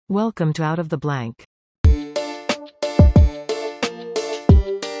Welcome to Out of the Blank.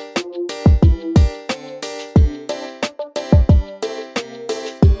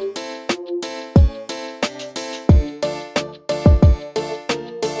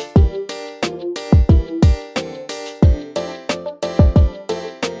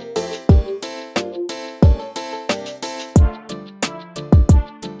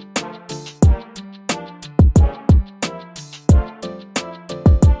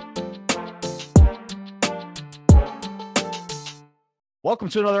 Welcome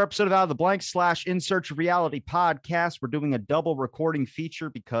to another episode of Out of the Blank / In Search of Reality podcast. We're doing a double recording feature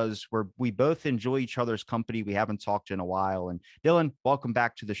because we both enjoy each other's company. We haven't talked in a while. And Dylan, welcome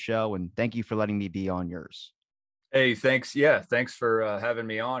back to the show, and thank you for letting me be on yours. Hey, thanks. Yeah, thanks for having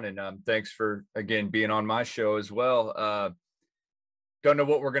me on, and thanks for again being on my show as well. Don't know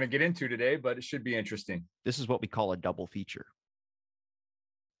what we're going to get into today, but it should be interesting. This is what we call a double feature.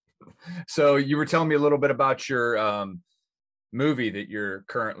 So you were telling me a little bit about your movie that you're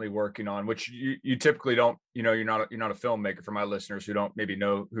currently working on, which you typically don't, you're not a filmmaker. For my listeners who don't maybe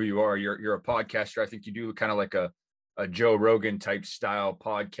know who you are, you're a podcaster. I think you do kind of like a Joe Rogan type style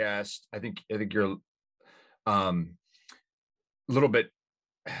podcast. I think you're a little bit,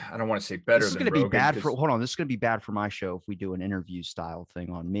 I don't want to say better. This is going to be bad for, hold on. This is going to be bad for my show if we do an interview style thing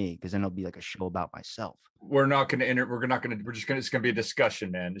on me, because then it'll be like a show about myself. We're just going to, it's going to be a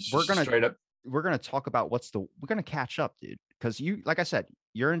discussion, man. It's just straight up. We're going to talk about we're going to catch up, dude. Because you, like I said,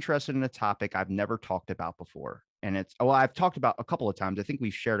 you're interested in a topic I've never talked about before. And I've talked about a couple of times. I think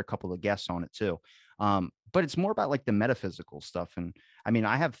we've shared a couple of guests on it too. But it's more about like the metaphysical stuff. And I mean,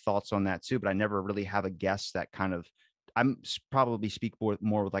 I have thoughts on that too, but I never really have a guest that kind of, probably speak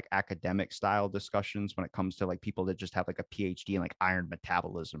more with like academic style discussions when it comes to like people that just have like a PhD in like iron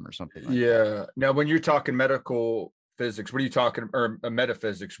metabolism or something like that. Now, when you're talking medical physics, what are you talking, or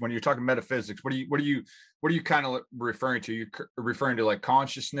metaphysics? When you're talking metaphysics, what are you kind of referring to? You referring to like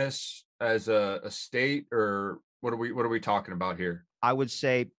consciousness as a state, or what are we talking about here? I would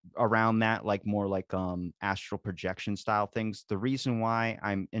say around that, like more like astral projection style things. The reason why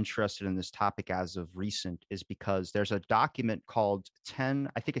I'm interested in this topic as of recent is because there's a document called 10,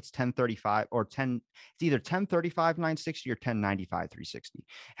 I think it's 1035 or 10, it's either 1035 960 or 1095 360. It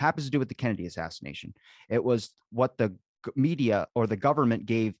happens to do with the Kennedy assassination. It was what the media or the government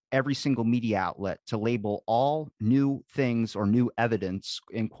gave every single media outlet to label all new things or new evidence,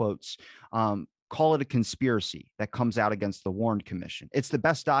 in quotes, call it a conspiracy that comes out against the Warren Commission. It's the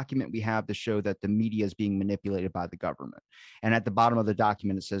best document we have to show that the media is being manipulated by the government. And at the bottom of the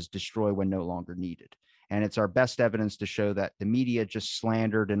document, it says destroy when no longer needed. And it's our best evidence to show that the media just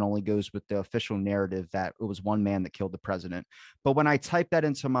slandered and only goes with the official narrative that it was one man that killed the president. But when I type that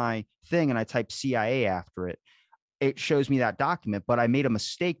into my thing and I type CIA after it, it shows me that document. But I made a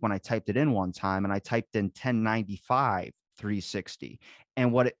mistake when I typed it in one time, and I typed in 1095 360.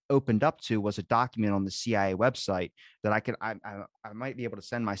 And what it opened up to was a document on the CIA website that I might be able to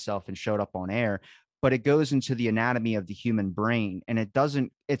send myself and showed up on air, but it goes into the anatomy of the human brain, and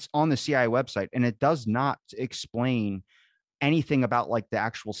it's on the CIA website, and it does not explain anything about like the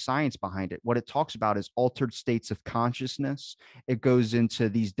actual science behind it. What it talks about is altered states of consciousness. It goes into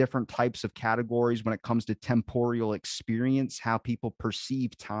these different types of categories when it comes to temporal experience, how people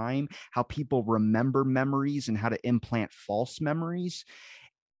perceive time, how people remember memories, and how to implant false memories.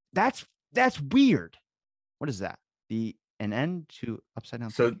 That's weird. What is that? An end to upside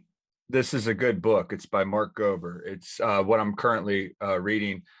down. So this is a good book. It's by Mark Gober. It's what I'm currently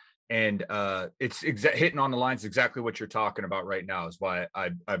reading. And it's hitting on the lines exactly what you're talking about right now is why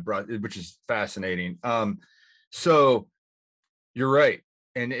I brought it, which is fascinating. So you're right.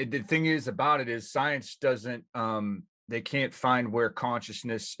 And the thing is about it is science doesn't, they can't find where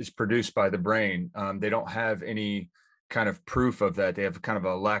consciousness is produced by the brain. They don't have any kind of proof of that. They have kind of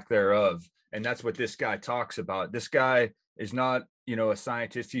a lack thereof. And that's what this guy talks about. This guy is not, a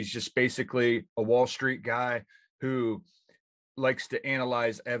scientist. He's just basically a Wall Street guy who likes to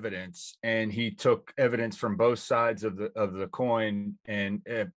analyze evidence, and he took evidence from both sides of the coin and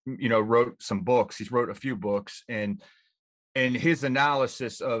wrote some books. He's wrote a few books, and his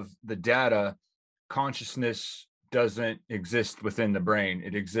analysis of the data, consciousness doesn't exist within the brain.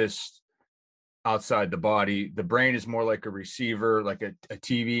 It exists outside the body. The brain is more like a receiver, like a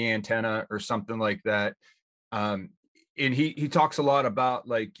TV antenna or something like that. And he talks a lot about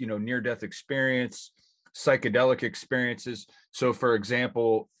like near-death experience, psychedelic experiences. So for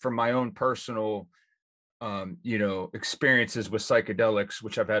example, from my own personal experiences with psychedelics,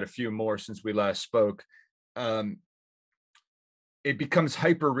 which I've had a few more since we last spoke, it becomes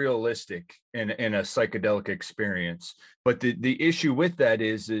hyper realistic in a psychedelic experience. But the issue with that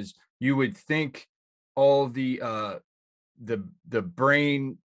is you would think all the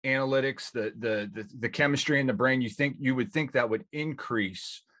brain analytics, the chemistry in the brain, you would think that would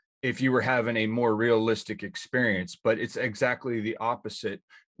increase if you were having a more realistic experience, but it's exactly the opposite.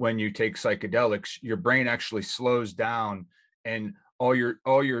 When you take psychedelics, your brain actually slows down, and all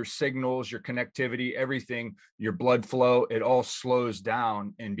your signals, your connectivity, everything, your blood flow, it all slows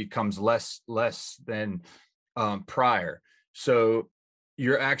down and becomes less than prior. So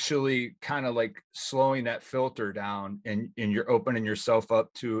you're actually kind of like slowing that filter down, and you're opening yourself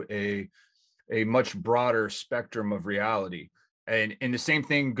up to a much broader spectrum of reality. And the same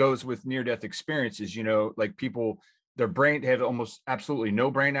thing goes with near death experiences. Like people, their brain have almost absolutely no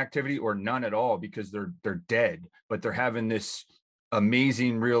brain activity or none at all because they're dead, but they're having this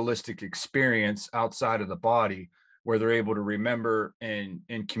amazing realistic experience outside of the body where they're able to remember and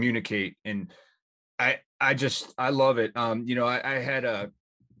communicate. And I love it. I had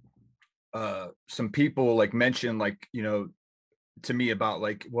some people like mention, like, to me about,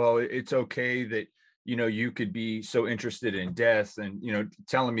 like, well, it's okay that, you could be so interested in death, and,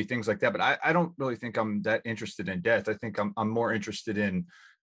 telling me things like that. But I don't really think I'm that interested in death. I think I'm more interested in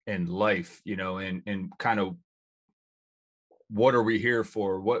life, and kind of what are we here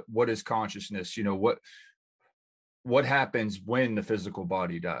for? What is consciousness? What happens when the physical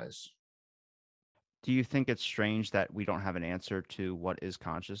body dies? Do you think it's strange that we don't have an answer to what is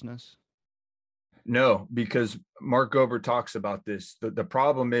consciousness? No, because Mark Gober talks about this. The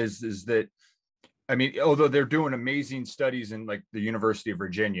problem is that, I mean, although they're doing amazing studies in like the University of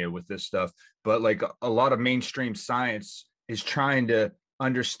Virginia with this stuff, but like a lot of mainstream science is trying to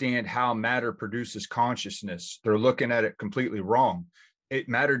understand how matter produces consciousness. They're looking at it completely wrong.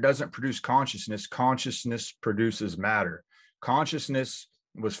 Matter doesn't produce consciousness. Consciousness produces matter. Consciousness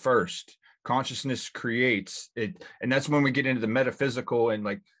was first. Consciousness creates it, and that's when we get into the metaphysical and,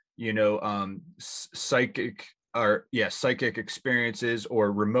 like, psychic, or yeah, psychic experiences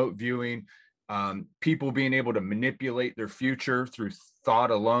or remote viewing, people being able to manipulate their future through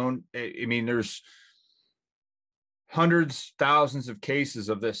thought alone. I mean, there's hundreds, thousands of cases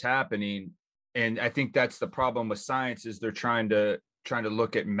of this happening. And I think that's the problem with science, is they're trying to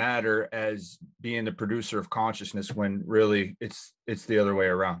look at matter as being the producer of consciousness, when really it's the other way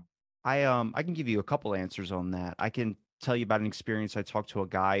around. I can give you a couple answers on that. I can tell you about an experience. I talked to a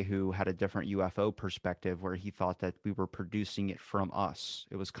guy who had a different UFO perspective where he thought that we were producing it from us.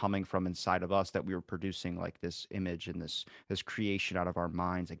 It was coming from inside of us, that we were producing like this image and this creation out of our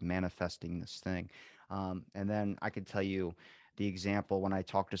minds, like manifesting this thing. And then I could tell you the example when I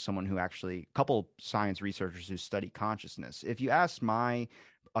talked to someone who actually, a couple science researchers who study consciousness. If you ask my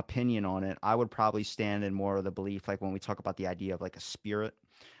opinion on it, I would probably stand in more of the belief, like when we talk about the idea of like a spirit,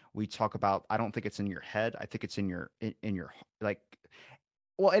 we talk about, I don't think it's in your head. I think it's in your like,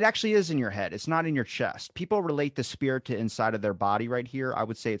 well, it actually is in your head. It's not in your chest. People relate the spirit to inside of their body right here. I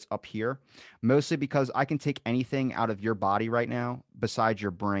would say it's up here, mostly because I can take anything out of your body right now besides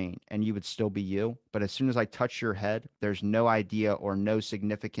your brain and you would still be you. But as soon as I touch your head, there's no idea or no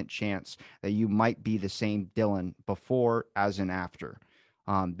significant chance that you might be the same Dylan before as and after.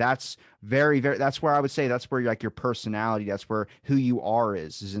 That's very, very, that's where I would say that's where like your personality, that's where who you are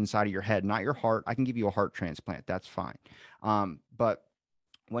is inside of your head, not your heart. I can give you a heart transplant. That's fine. But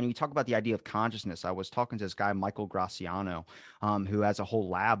when you talk about the idea of consciousness, I was talking to this guy, Michael Graciano, who has a whole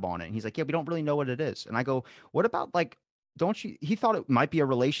lab on it. And he's like, yeah, we don't really know what it is. And I go, what about like, don't you? He thought it might be a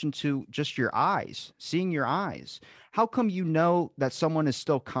relation to just your eyes, seeing your eyes. How come you know that someone is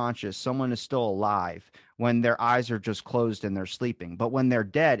still conscious, someone is still alive when their eyes are just closed and they're sleeping? But when they're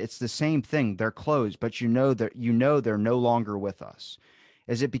dead, it's the same thing. They're closed, but you know they're no longer with us.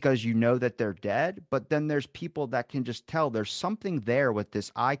 Is it because you know that they're dead? But then there's people that can just tell there's something there with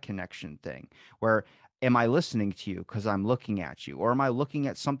this eye connection thing where, am I listening to you because I'm looking at you? Or am I looking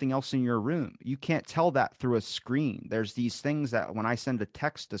at something else in your room? You can't tell that through a screen. There's these things that when I send a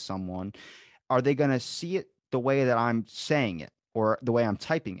text to someone, are they going to see it the way that I'm saying it? Or the way I'm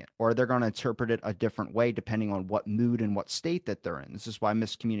typing it, or they're going to interpret it a different way depending on what mood and what state that they're in. This is why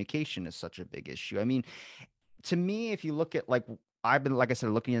miscommunication is such a big issue. I mean, to me, if you look at like I've been, like I said,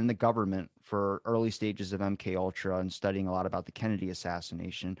 looking in the government for early stages of MK Ultra and studying a lot about the Kennedy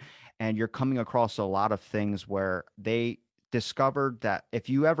assassination, and you're coming across a lot of things where they discovered that if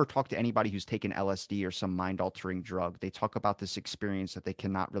you ever talk to anybody who's taken LSD or some mind altering drug, they talk about this experience that they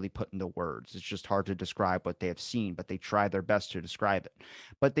cannot really put into words. It's just hard to describe what they have seen, but they try their best to describe it.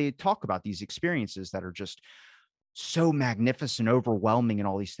 But they talk about these experiences that are just so magnificent, overwhelming, and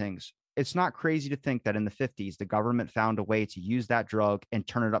all these things. it's not crazy to think that in the 50s, the government found a way to use that drug and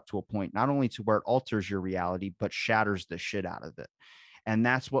turn it up to a point, not only to where it alters your reality, but shatters the shit out of it. And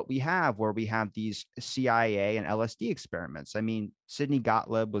that's what we have, where we have these CIA and LSD experiments. I mean, Sidney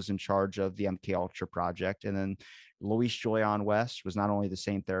Gottlieb was in charge of the MK Ultra project. And then Luis Joyon West was not only the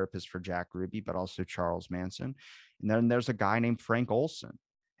same therapist for Jack Ruby, but also Charles Manson. And then there's a guy named Frank Olson.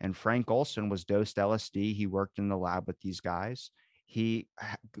 And Frank Olson was dosed LSD. He worked in the lab with these guys. He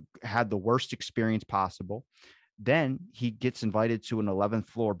had the worst experience possible. Then he gets invited to an 11th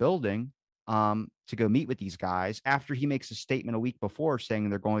floor building to go meet with these guys after he makes a statement a week before saying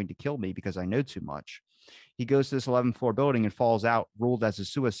they're going to kill me because I know too much. He goes to this 11th floor building and falls out, ruled as a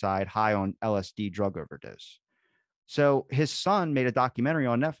suicide, high on LSD drug overdose. So his son made a documentary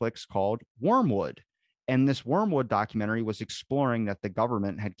on Netflix called Wormwood. And this Wormwood documentary was exploring that the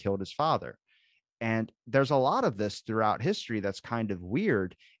government had killed his father. And there's a lot of this throughout history that's kind of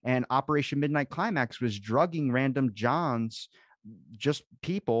weird. And Operation Midnight Climax was drugging random Johns, just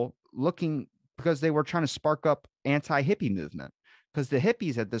people looking because they were trying to spark up anti-hippie movement, because the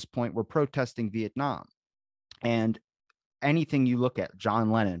hippies at this point were protesting Vietnam. And anything you look at,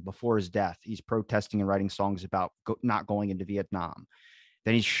 John Lennon before his death, he's protesting and writing songs about not going into Vietnam.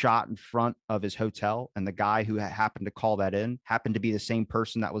 Then he's shot in front of his hotel, and the guy who happened to call that in happened to be the same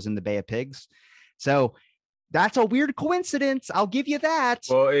person that was in the Bay of Pigs. So that's a weird coincidence. I'll give you that.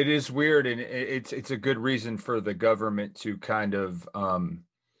 Well, it is weird, and it's a good reason for the government to kind of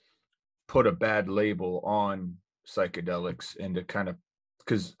put a bad label on psychedelics, and to kind of,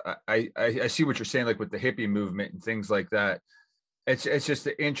 because I see what you're saying, like with the hippie movement and things like that. It's just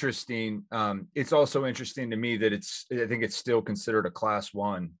interesting. It's also interesting to me that I think it's still considered a class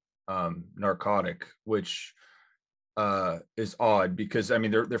 1 narcotic, which is odd, because I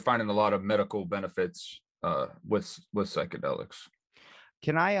mean they're finding a lot of medical benefits with psychedelics.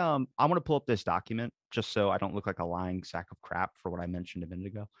 Can I want to pull up this document just so I don't look like a lying sack of crap for what I mentioned a minute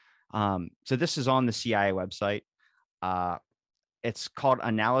ago. So this is on the CIA website. It's called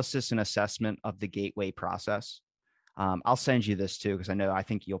Analysis and Assessment of the Gateway Process. I'll send you this too, because I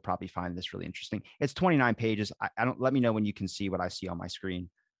think you'll probably find this really interesting. It's 29 pages. I don't, let me know when you can see what I see on my screen.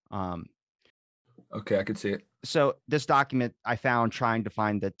 Okay, I can see it. So this document I found trying to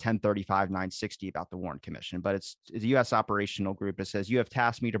find the 1035-960 about the Warren Commission, but it's the U.S. operational group. It says, you have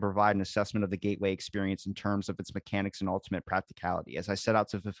tasked me to provide an assessment of the Gateway experience in terms of its mechanics and ultimate practicality. As I set out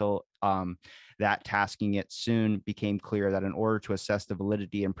to fulfill that tasking, it soon became clear that in order to assess the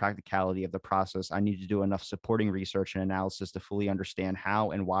validity and practicality of the process, I need to do enough supporting research and analysis to fully understand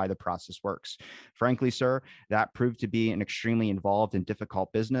how and why the process works. Frankly, sir, that proved to be an extremely involved and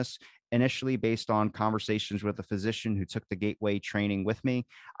difficult business. Initially, based on conversations with a physician who took the Gateway training with me,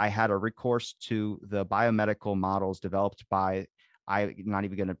 I had a recourse to the biomedical models developed by, I'm not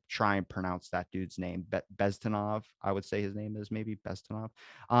even going to try and pronounce that dude's name, Beztanov, I would say his name is maybe Beztanov,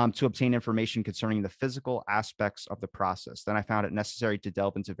 to obtain information concerning the physical aspects of the process. Then I found it necessary to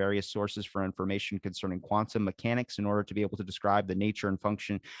delve into various sources for information concerning quantum mechanics in order to be able to describe the nature and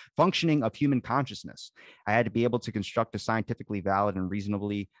functioning of human consciousness. I had to be able to construct a scientifically valid and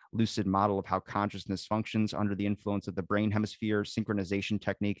reasonably lucid model of how consciousness functions under the influence of the brain hemisphere synchronization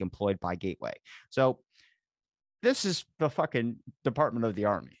technique employed by Gateway. So this is the fucking Department of the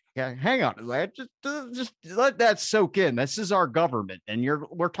Army. Okay, hang on, just let that soak in. This is our government, and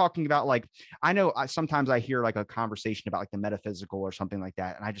we're talking about, like, I know sometimes I hear like a conversation about like the metaphysical or something like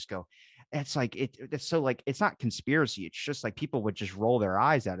that, and I just go, it's like it's so like it's not conspiracy. It's just like people would just roll their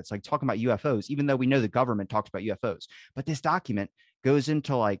eyes at it. It's like talking about UFOs, even though we know the government talks about UFOs. But this document goes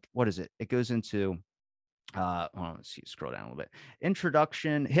into like, what is it? It goes into let's see, scroll down a little bit.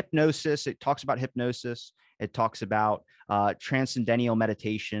 Introduction, hypnosis. It talks about hypnosis. It talks about transcendental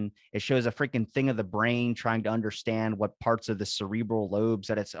meditation. It shows a freaking thing of the brain trying to understand what parts of the cerebral lobes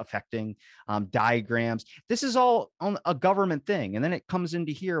that it's affecting. Diagrams. This is all on a government thing, and then it comes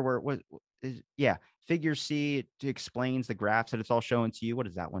into here where it was, yeah. Figure C, it explains the graphs that it's all showing to you. What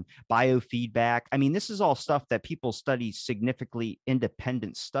is that one? Biofeedback. I mean, this is all stuff that people study significantly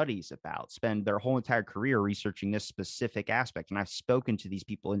independent studies about, spend their whole entire career researching this specific aspect. And I've spoken to these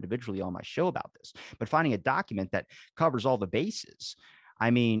people individually on my show about this, but finding a document that covers all the bases. I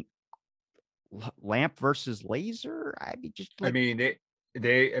mean, lamp versus laser. I mean, just like,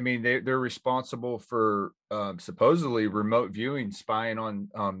 I mean, they're responsible for supposedly remote viewing, spying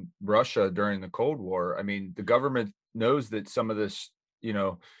on Russia during the Cold War. I mean, the government knows that some of this,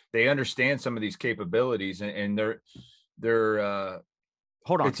 they understand some of these capabilities, and they're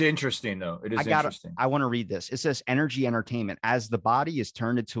Hold on. It's interesting though. It is interesting. I want to read this. It says energy entertainment. As the body is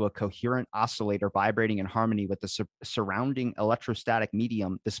turned into a coherent oscillator vibrating in harmony with the surrounding electrostatic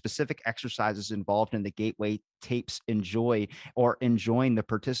medium, the specific exercises involved in the gateway tapes enjoying the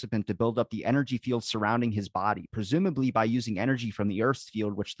participant to build up the energy field surrounding his body, presumably by using energy from the Earth's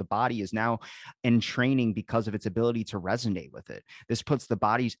field, which the body is now in training because of its ability to resonate with it. This puts the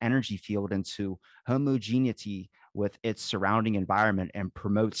body's energy field into homogeneity with its surrounding environment and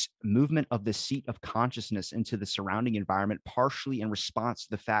promotes movement of the seat of consciousness into the surrounding environment, partially in response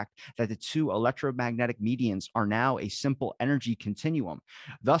to the fact that the two electromagnetic medians are now a simple energy continuum.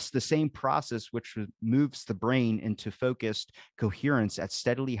 Thus, the same process which moves the brain into focused coherence at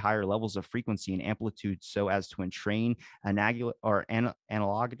steadily higher levels of frequency and amplitude so as to entrain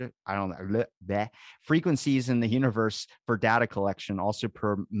analog, I don't know, frequencies in the universe for data collection also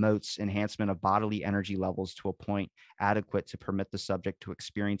promotes enhancement of bodily energy levels to a point adequate to permit the subject to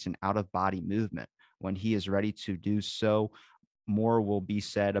experience an out-of-body movement. When he is ready to do so, more will be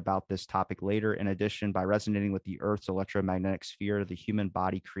said about this topic later. In addition, by resonating with the Earth's electromagnetic sphere, the human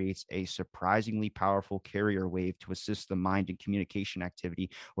body creates a surprisingly powerful carrier wave to assist the mind in communication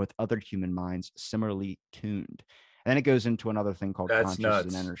activity with other human minds similarly tuned. And then it goes into another thing called That's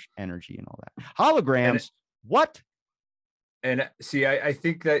consciousness nuts. and energy and all that. And Holograms. What? and see, I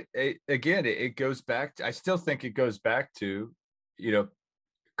think that again, it goes back to, I still think it goes back to, you know,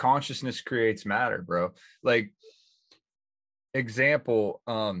 consciousness creates matter, bro. Like, example,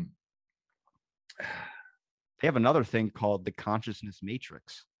 They have another thing called the consciousness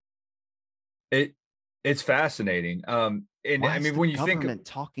matrix. it it's fascinating. And Why I is mean, the when you think, government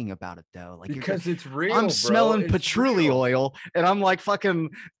talking about it though? Like because it's I'm real, bro. smelling It's patchouli real. oil, and I'm like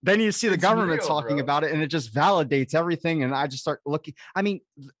fucking. Then you see the It's government real, talking bro. about it, and it just validates everything. And I just start looking. I mean,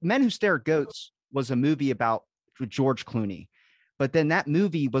 Men Who Stare at Goats was a movie about George Clooney, but then that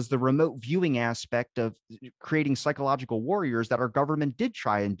movie was the remote viewing aspect of creating psychological warriors that our government did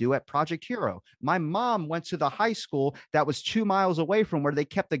try and do at Project Hero. My mom went to the high school that was 2 miles away from where they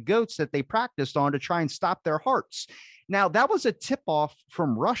kept the goats that they practiced on to try and stop their hearts. Now, that was a tip off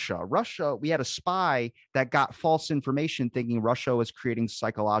from Russia. Russia, we had a spy that got false information thinking Russia was creating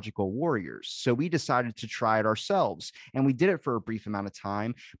psychological warriors. So we decided to try it ourselves. And we did it for a brief amount of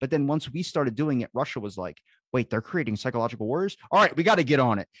time. But then once we started doing it, Russia was like, wait, they're creating psychological warriors? All right, we got to get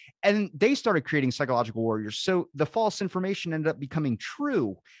on it. And they started creating psychological warriors. So the false information ended up becoming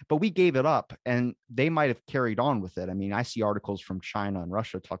true, but we gave it up and they might have carried on with it. I mean, I see articles from China and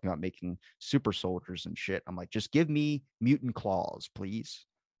Russia talking about making super soldiers and shit. I'm like, just give me mutant claws, please.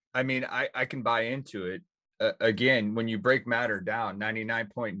 I mean, I can buy into it. Again, when you break matter down,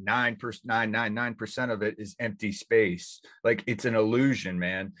 99.9999% of it is empty space. Like, it's an illusion,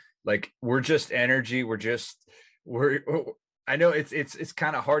 man. Like, we're just energy. We're I know it's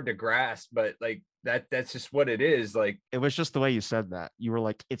kind of hard to grasp, but like that's just what it is. Like, It was just the way you said that. You were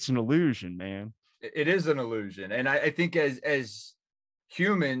like, it's an illusion, man. it is an illusion. And I think as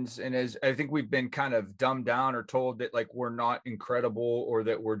humans, and as I think we've been kind of dumbed down or told that like we're not incredible, or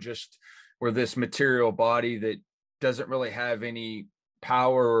that we're this material body that doesn't really have any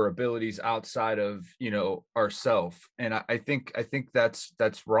power or abilities outside of, you know, ourself. And I think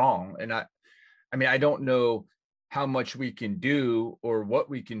that's wrong. And I mean, I don't know how much we can do or what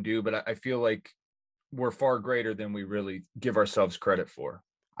we can do, but I feel like we're far greater than we really give ourselves credit for.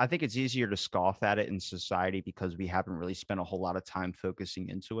 I think it's easier to scoff at it in society because we haven't really spent a whole lot of time focusing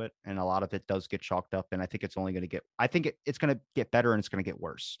into it. And a lot of it does get chalked up. And I think it's only going to it's going to get better and it's going to get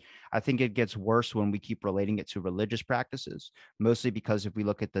worse. I think it gets worse when we keep relating it to religious practices, mostly because if we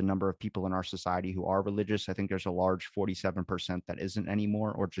look at the number of people in our society who are religious, I think there's a large 47% that isn't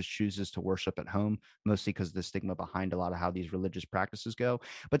anymore or just chooses to worship at home, mostly because of the stigma behind a lot of how these religious practices go.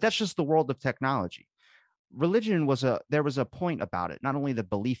 But that's just the world of technology. Religion was there was a point about it, not only the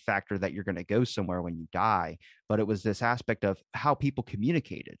belief factor that you're going to go somewhere when you die, but it was this aspect of how people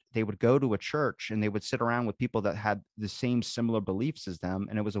communicated. They would go to a church and they would sit around with people that had the same similar beliefs as them,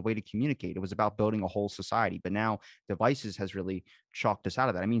 and it was a way to communicate. It was about building a whole society. But now devices has really chalked us out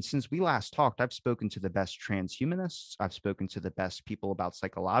of that. I mean, since we last talked, I've spoken to the best transhumanists, I've spoken to the best people about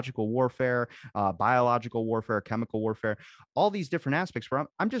psychological warfare, biological warfare, chemical warfare, all these different aspects where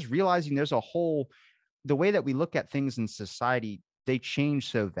I'm just realizing there's a whole, the way that we look at things in society, they change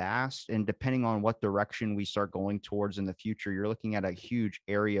so vast. And depending on what direction we start going towards in the future, you're looking at a huge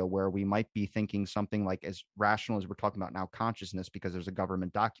area where we might be thinking something like as rational as we're talking about now, consciousness, because there's a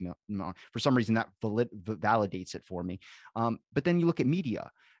government document. For some reason, that validates it for me. But then you look at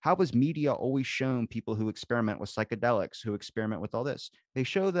media. How was media always shown people who experiment with psychedelics, who experiment with all this? They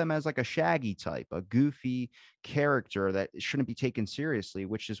show them as like a shaggy type, a goofy character that shouldn't be taken seriously,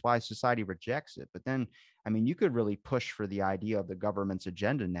 which is why society rejects it. But then, I mean, you could really push for the idea of the government's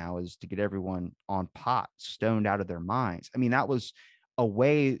agenda now is to get everyone on pot, stoned out of their minds. I mean, that was a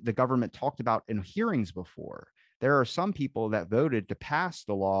way the government talked about in hearings before. There are some people that voted to pass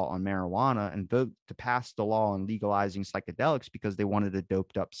the law on marijuana and vote to pass the law on legalizing psychedelics because they wanted a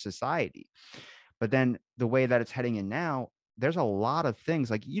doped up society. But then the way that it's heading in now, there's a lot of things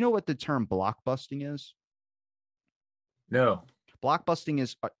like, you know what the term blockbusting is? No. Blockbusting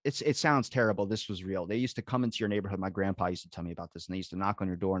is it sounds terrible. This was real. They used to come into your neighborhood. My grandpa used to tell me about this, and they used to knock on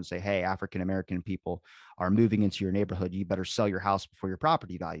your door and say, "Hey, African American people are moving into your neighborhood. You better sell your house before your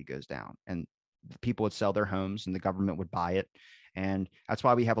property value goes down." And people would sell their homes and the government would buy it. And that's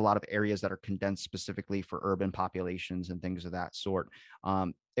why we have a lot of areas that are condensed specifically for urban populations and things of that sort.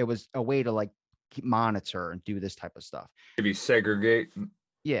 It was a way to like monitor and do this type of stuff. Maybe segregate.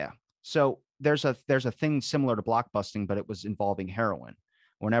 Yeah. So there's a thing similar to blockbusting, but it was involving heroin.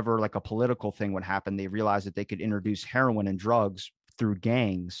 Whenever like a political thing would happen, they realized that they could introduce heroin and drugs through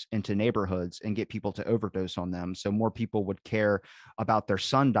gangs into neighborhoods and get people to overdose on them. So more people would care about their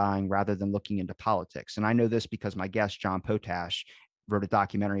son dying rather than looking into politics. And I know this because my guest, John Potash, wrote a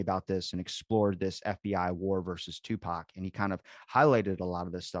documentary about this and explored this FBI war versus Tupac. And he kind of highlighted a lot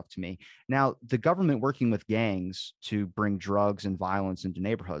of this stuff to me. Now, the government working with gangs to bring drugs and violence into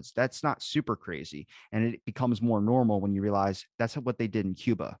neighborhoods, that's not super crazy. And it becomes more normal when you realize that's what they did in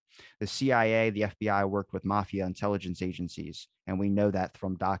Cuba. The CIA, the FBI worked with mafia intelligence agencies. And we know that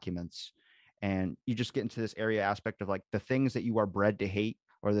from documents. And you just get into this area aspect of like the things that you are bred to hate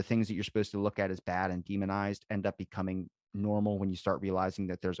or the things that you're supposed to look at as bad and demonized end up becoming normal when you start realizing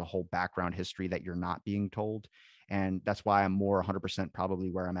that there's a whole background history that you're not being told. And that's why I'm more 100%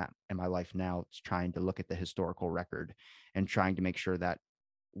 probably where I'm at in my life now. It's trying to look at the historical record and trying to make sure that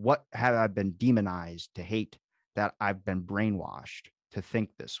what have I been demonized to hate, that I've been brainwashed to think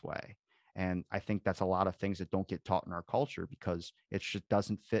this way. And I think that's a lot of things that don't get taught in our culture because it just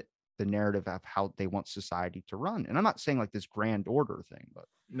doesn't fit the narrative of how they want society to run. And I'm not saying like this grand order thing, but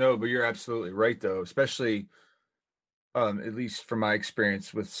No, but you're absolutely right though, especially at least from my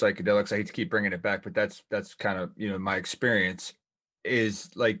experience with psychedelics. I hate to keep bringing it back, but that's kind of, my experience is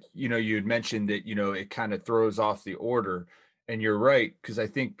like, you had mentioned that, it kind of throws off the order. And you're right, because I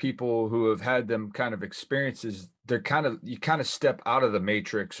think people who have had them kind of experiences, you kind of step out of the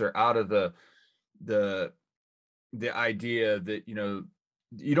matrix or out of the the idea that,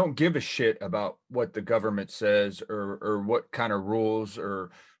 you don't give a shit about what the government says or what kind of rules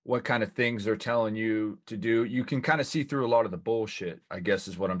or what kind of things they're telling you to do. You can kind of see through a lot of the bullshit, I guess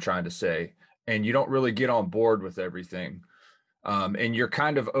is what I'm trying to say. And you don't really get on board with everything. And you're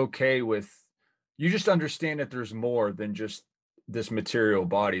kind of okay with, you just understand that there's more than just this material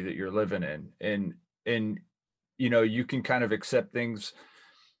body that you're living in. And you can kind of accept things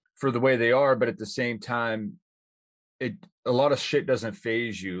for the way they are, but at the same time, a lot of shit doesn't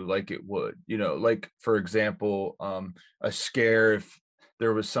phase you like it would, like for example, a scare if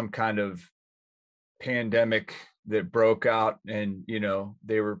there was some kind of pandemic that broke out and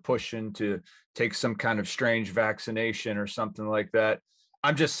they were pushing to take some kind of strange vaccination or something like that.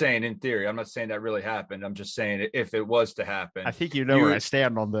 I'm just saying in theory, I'm not saying that really happened. I'm just saying if it was to happen, I think where I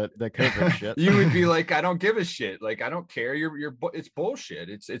stand on the COVID shit. You would be like, I don't give a shit. Like, I don't care. It's bullshit.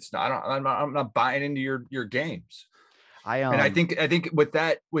 It's not, I'm not buying into your games. And I think with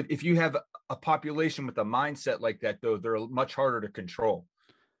that, if you have a population with a mindset like that, though, they're much harder to control.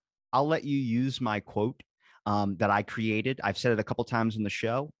 I'll let you use my quote that I created. I've said it a couple times in the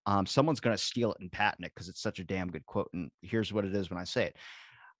show. Someone's going to steal it and patent it because it's such a damn good quote. And here's what it is when I say it.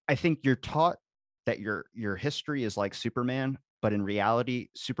 I think you're taught that your history is like Superman, but in reality,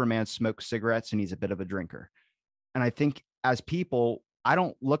 Superman smokes cigarettes and he's a bit of a drinker. And I think as people, I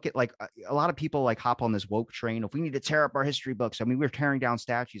don't look at like a lot of people like hop on this woke train. If we need to tear up our history books, I mean, we were tearing down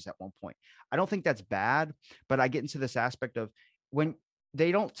statues at one point. I don't think that's bad, but I get into this aspect of when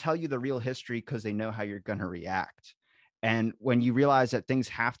they don't tell you the real history because they know how you're going to react. And when you realize that things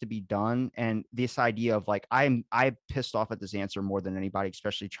have to be done, and this idea of like, I'm pissed off at this answer more than anybody,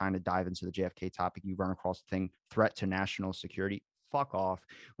 especially trying to dive into the JFK topic. You run across the thing, threat to national security. Fuck off.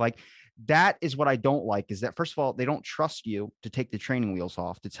 Like, that is what I don't like, is that first of all, they don't trust you to take the training wheels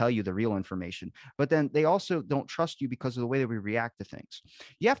off to tell you the real information, but then they also don't trust you because of the way that we react to things.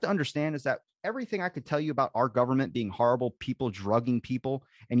 You have to understand is that everything I could tell you about our government being horrible, people drugging people,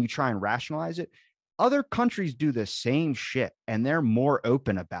 and you try and rationalize it, other countries do the same shit and they're more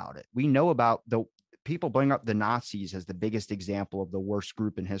open about it. We know about people bring up the Nazis as the biggest example of the worst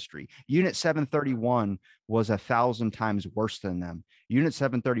group in history. Unit 731 was 1,000 times worse than them. Unit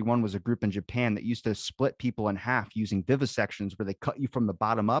 731 was a group in Japan that used to split people in half using vivisections where they cut you from the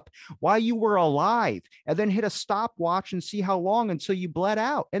bottom up while you were alive and then hit a stopwatch and see how long until you bled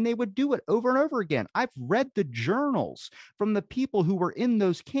out. And they would do it over and over again. I've read the journals from the people who were in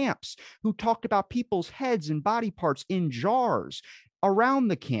those camps who talked about people's heads and body parts in jars around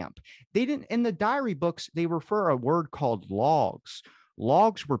the camp. They didn't, in the diary books, they refer a word called logs.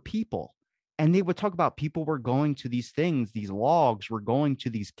 Logs were people. And they would talk about people were going to these things, these logs were going to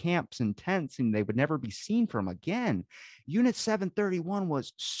these camps and tents, and they would never be seen from again. Unit 731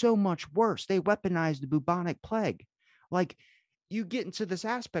 was so much worse. They weaponized the bubonic plague. Like, you get into this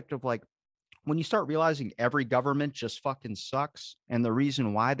aspect of like, when you start realizing every government just fucking sucks, and the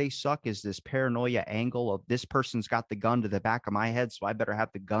reason why they suck is this paranoia angle of this person's got the gun to the back of my head, so I better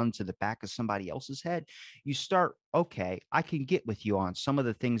have the gun to the back of somebody else's head. You start, okay, I can get with you on some of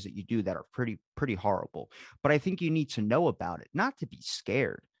the things that you do that are pretty horrible, but I think you need to know about it, not to be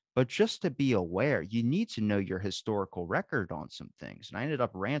scared, but just to be aware. You need to know your historical record on some things. And I ended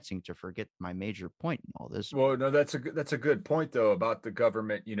up ranting to forget my major point in all this. Well, no, that's a good point though about the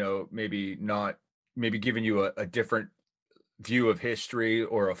government, maybe giving you a different view of history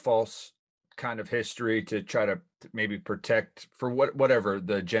or a false kind of history to try to maybe protect for whatever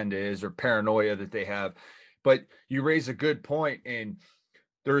the agenda is or paranoia that they have. But you raise a good point, and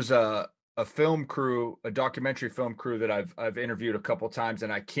there's a film crew, a documentary film crew that I've interviewed a couple times,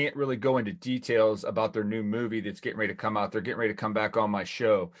 and I can't really go into details about their new movie that's getting ready to come out. They're getting ready to come back on my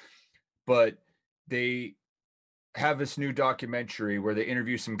show, but they have this new documentary where they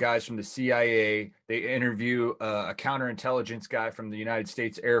interview some guys from the CIA. They interview a counterintelligence guy from the United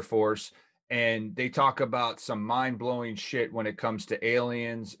States Air Force, and they talk about some mind-blowing shit when it comes to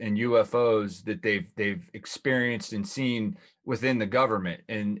aliens and UFOs that they've experienced and seen within the government.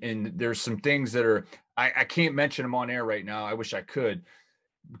 And there's some things that are I can't mention them on air right now. I wish I could,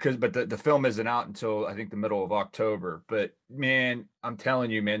 but the film isn't out until I think the middle of October. But man, I'm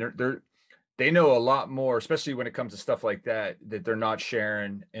telling you, man, they know a lot more, especially when it comes to stuff like that they're not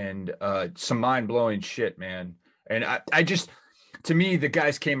sharing, and some mind-blowing shit, man. And I just, to me, the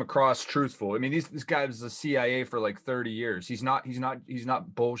guys came across truthful. I mean, this guy was the CIA for like 30 years. He's not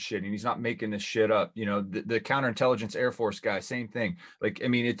bullshitting. He's not making this shit up. The counterintelligence Air Force guy, same thing. Like, I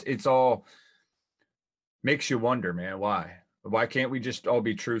mean, it's all makes you wonder, man, why can't we just all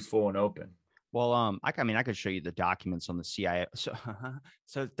be truthful and open? Well, I mean, I could show you the documents on the CIA.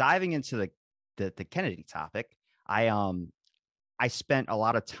 So diving into the Kennedy topic, I spent a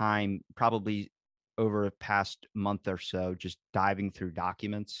lot of time, probably over the past month or so, just diving through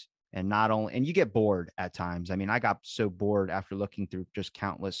documents. And you get bored at times. I mean, I got so bored after looking through just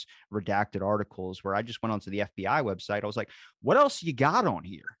countless redacted articles where I just went onto the FBI website. I was like, what else you got on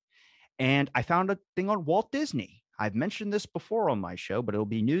here? And I found a thing on Walt Disney. I've mentioned this before on my show, but it'll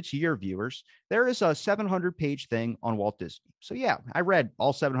be new to your viewers. There is a 700-page thing on Walt Disney. So yeah, I read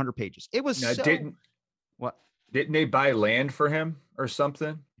all 700 pages. It was now, so what didn't they buy land for him or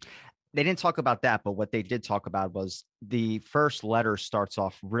something? They didn't talk about that, but what they did talk about was the first letter starts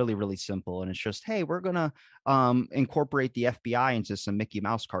off really, really simple. And it's just, hey, we're going to incorporate the FBI into some Mickey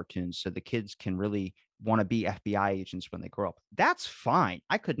Mouse cartoons so the kids can really want to be FBI agents when they grow up. That's fine.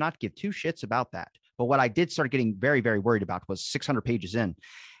 I could not give two shits about that. But what I did start getting very, very worried about was 600 pages in,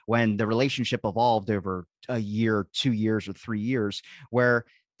 when the relationship evolved over a year, 2 years, or 3 years, where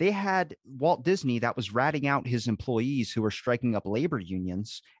they had Walt Disney that was ratting out his employees who were striking up labor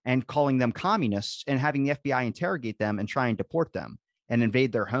unions and calling them communists, and having the FBI interrogate them and try and deport them and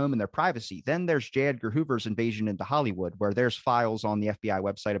invade their home and their privacy. Then there's J. Edgar Hoover's invasion into Hollywood, where there's files on the FBI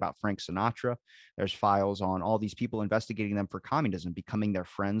website about Frank Sinatra. There's files on all these people investigating them for communism, becoming their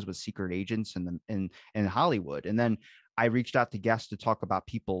friends with secret agents in Hollywood. And then I reached out to guests to talk about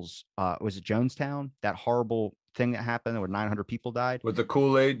people's, was it Jonestown? That horrible thing that happened where 900 people died With the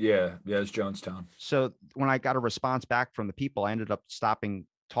Kool-Aid? Yeah, it's Jonestown. So when I got a response back from the people, I ended up stopping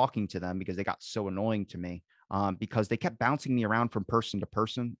talking to them because they got so annoying to me, because they kept bouncing me around from person to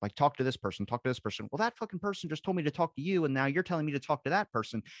person. Like, talk to this person, talk to this person. Well, that fucking person just told me to talk to you, and now you're telling me to talk to that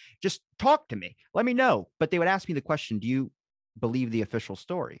person. Just talk to me. Let me know. But they would ask me the question, do you believe the official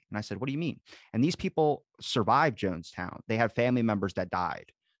story? And I said, what do you mean? And these people survived Jonestown. They had family members that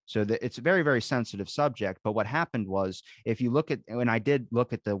died. So it's a very, very sensitive subject. But what happened was, if you look at, when I did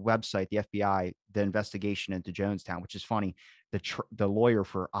look at the website, the FBI, the investigation into Jonestown, which is funny, the lawyer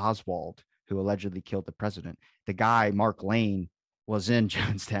for Oswald, who allegedly killed the president, the guy, Mark Lane, was in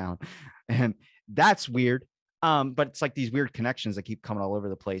Jonestown. And that's weird. But it's like these weird connections that keep coming all over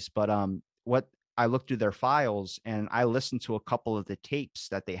the place. But what I looked through their files and I listened to a couple of the tapes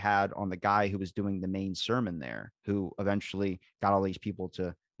that they had on the guy who was doing the main sermon there, who eventually got all these people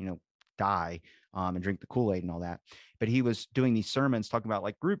to, die and drink the Kool-Aid and all that. But he was doing these sermons talking about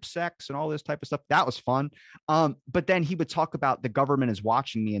like group sex and all this type of stuff. That was fun. But then he would talk about the government is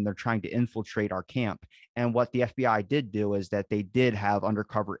watching me and they're trying to infiltrate our camp. And what the FBI did do is that they did have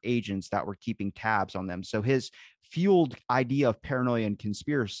undercover agents that were keeping tabs on them. So his fueled idea of paranoia and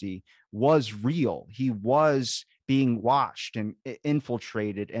conspiracy was real. He was being watched and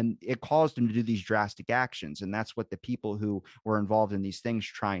infiltrated, and it caused him to do these drastic actions. And that's what the people who were involved in these things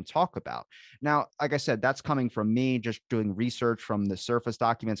try and talk about. Now, like I said, that's coming from me just doing research from the surface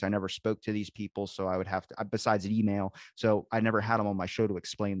documents. I never spoke to these people, so I would have to, besides an email. So I never had them on my show to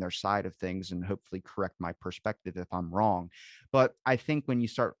explain their side of things and hopefully correct my perspective if I'm wrong. But I think when you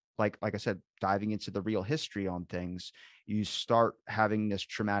start, like I said, diving into the real history on things, you start having this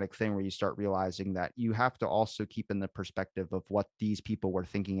traumatic thing where you start realizing that you have to also keep in the perspective of what these people were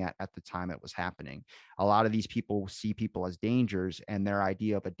thinking at the time it was happening. A lot of these people see people as dangers, and their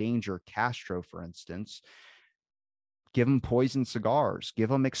idea of a danger, Castro, for instance, give them poison cigars, give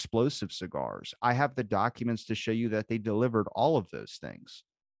them explosive cigars. I have the documents to show you that they delivered all of those things.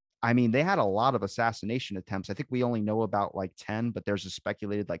 I mean, they had a lot of assassination attempts. I think we only know about like 10, but there's a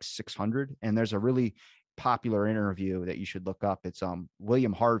speculated like 600. And there's a really popular interview that you should look up. It's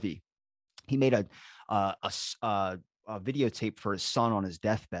William Harvey. He made a videotape for his son on his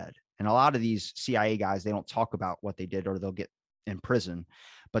deathbed. And a lot of these CIA guys, they don't talk about what they did or they'll get in prison.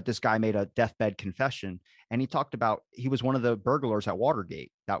 But this guy made a deathbed confession, and he talked about he was one of the burglars at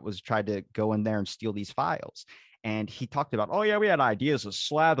Watergate that was tried to go in there and steal these files. And he talked about, oh, yeah, we had ideas of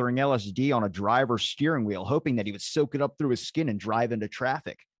slathering LSD on a driver's steering wheel, hoping that he would soak it up through his skin and drive into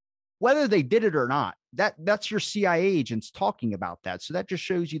traffic. Whether they did it or not, that's your CIA agents talking about that. So that just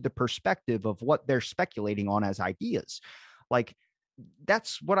shows you the perspective of what they're speculating on as ideas. Like,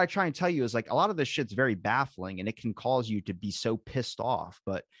 that's what I try and tell you is like a lot of this shit's very baffling and it can cause you to be so pissed off.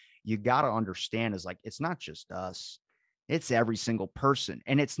 But you got to understand is like, it's not just us, it's every single person.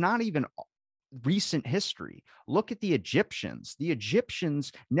 And it's not even recent history. Look at the Egyptians. The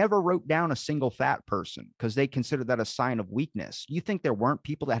Egyptians never wrote down a single fat person because they considered that a sign of weakness. You think there weren't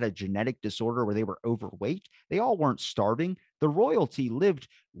people that had a genetic disorder where they were overweight? They all weren't starving. The royalty lived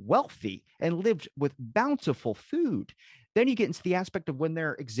wealthy and lived with bountiful food. Then you get into the aspect of when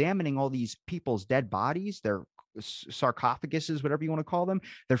they're examining all these people's dead bodies, their sarcophaguses, whatever you want to call them.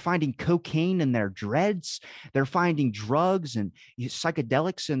 They're finding cocaine in their dreads. They're finding drugs and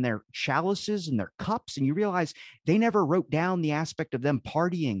psychedelics in their chalices and their cups. And you realize they never wrote down the aspect of them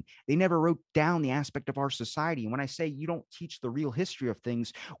partying. They never wrote down the aspect of our society. And when I say you don't teach the real history of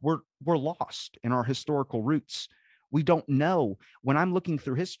things, we're lost in our historical roots. We don't know. When I'm looking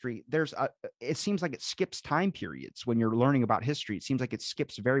through history, it seems like it skips time periods when you're learning about history. It seems like it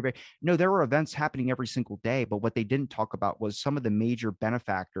skips no, there were events happening every single day, but what they didn't talk about was some of the major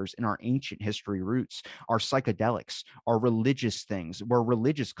benefactors in our ancient history roots, our psychedelics, our religious things, where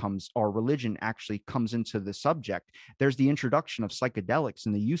religion actually comes into the subject. There's the introduction of psychedelics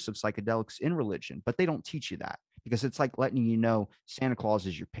and the use of psychedelics in religion, but they don't teach you that because it's like letting you know Santa Claus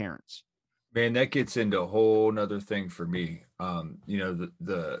is your parents. Man, that gets into a whole nother thing for me. I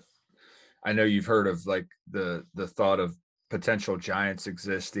know you've heard of like the thought of potential giants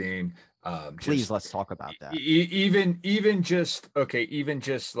existing. Please, let's talk about that. Even just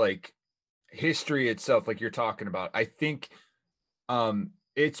like history itself, like you're talking about. I think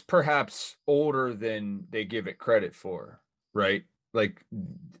it's perhaps older than they give it credit for, right? Like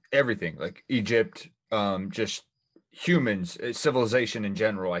everything, like Egypt, just humans, civilization in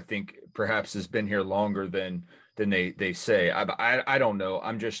general, I think perhaps has been here longer than they say. I don't know.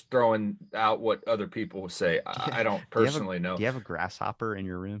 I'm just throwing out what other people say. I don't personally know. Do you have a grasshopper in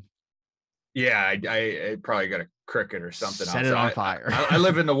your room? Yeah, I probably got a cricket or something. Set it on fire. I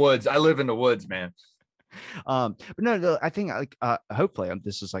live in the woods. I live in the woods, man. But no, I think like hopefully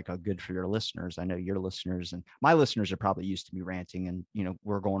this is like a good for your listeners. I know your listeners and my listeners are probably used to me ranting, and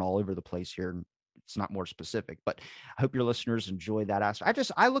we're going all over the place here. And it's not more specific, but I hope your listeners enjoy that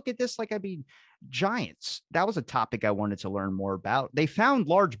aspect. I look at this like, giants. That was a topic I wanted to learn more about. They found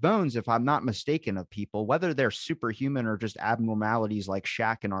large bones, if I'm not mistaken, of people, whether they're superhuman or just abnormalities like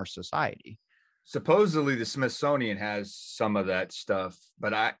Shaq in our society. Supposedly the Smithsonian has some of that stuff,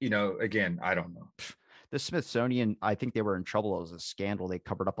 but again, I don't know. The Smithsonian, I think they were in trouble. It was a scandal. They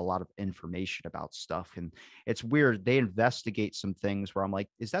covered up a lot of information about stuff. And it's weird. They investigate some things where I'm like,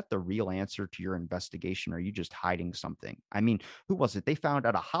 is that the real answer to your investigation? Or are you just hiding something? I mean, who was it? They found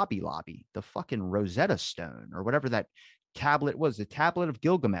at a Hobby Lobby, the fucking Rosetta Stone or whatever that tablet was the tablet of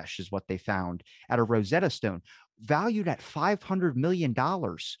Gilgamesh is what they found at a Rosetta Stone, valued at $500 million.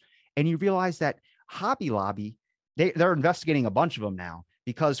 And you realize that Hobby Lobby, they're investigating a bunch of them now,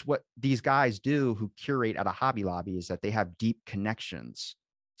 because what these guys do who curate at a Hobby Lobby is that they have deep connections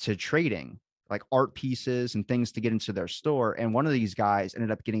to trading, like art pieces and things to get into their store. And one of these guys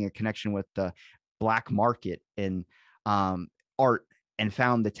ended up getting a connection with the black market in art, and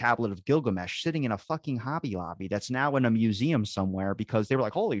found the tablet of Gilgamesh sitting in a fucking Hobby Lobby that's now in a museum somewhere, because they were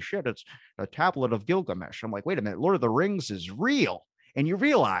like, holy shit, it's a tablet of Gilgamesh. I'm like, wait a minute, Lord of the Rings is real. And you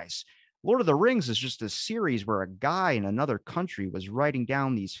realize Lord of the Rings is just a series where a guy in another country was writing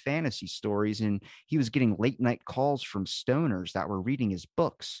down these fantasy stories, and he was getting late night calls from stoners that were reading his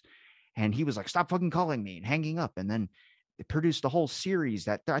books. And he was like, stop fucking calling me, and hanging up. And then it produced a whole series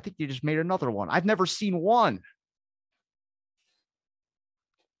that I think they just made another one. I've never seen one.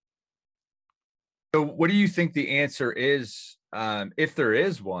 So what do you think the answer is, if there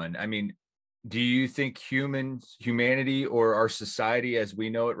is one? I mean, do you think humanity, or our society as we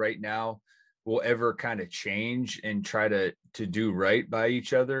know it right now, will ever kind of change and try to do right by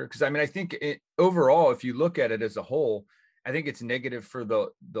each other? Because I mean, I think overall, if you look at it as a whole, I think it's negative for the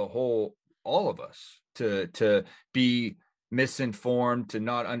whole, all of us, to be misinformed, to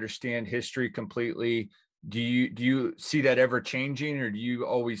not understand history completely. Do you see that ever changing, or do you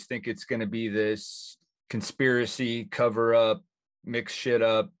always think it's going to be this conspiracy, cover up, mix shit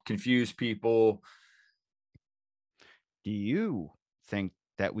up, confuse people? Do you think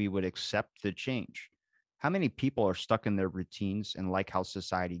that we would accept the change? How many people are stuck in their routines and like how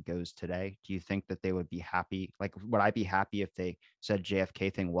society goes today? Do you think that they would be happy? Like, would I be happy if they said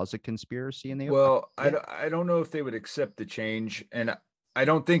JFK thing was a conspiracy? And they, Well, yeah, I don't know if they would accept the change, and I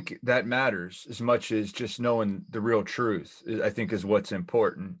don't think that matters as much as just knowing the real truth. I think is what's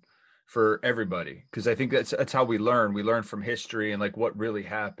important for everybody, because I think that's how we learn. We learn from history and like what really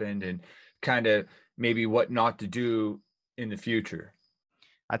happened, and kind of maybe what not to do in the future.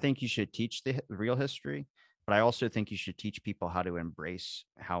 I think you should teach the real history, but I also think you should teach people how to embrace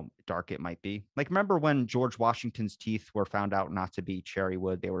how dark it might be. Like, remember when George Washington's teeth were found out not to be cherry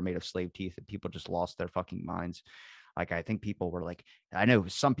wood? They were made of slave teeth, and people just lost their fucking minds. Like, I think people were like, I know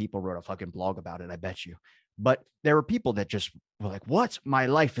some people wrote a fucking blog about it, I bet you. But there were people that just were like, what? My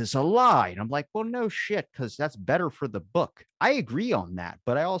life is a lie. And I'm like, well, no shit, because that's better for the book. I agree on that.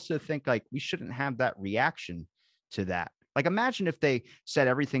 But I also think like we shouldn't have that reaction to that. Like, imagine if they said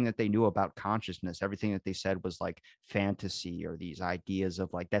everything that they knew about consciousness, everything that they said was like fantasy, or these ideas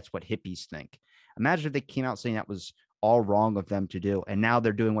of like, that's what hippies think. Imagine if they came out saying that was all wrong of them to do. And now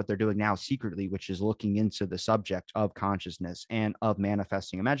they're doing what they're doing now secretly, which is looking into the subject of consciousness and of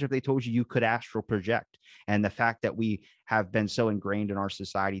manifesting. Imagine if they told you you could astral project. And the fact that we have been so ingrained in our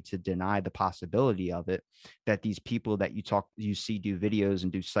society to deny the possibility of it, that these people that you see do videos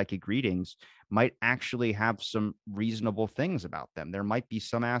and do psychic readings might actually have some reasonable things about them. There might be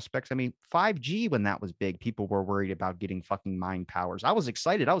some aspects. I mean, 5G, when that was big, people were worried about getting fucking mind powers. I was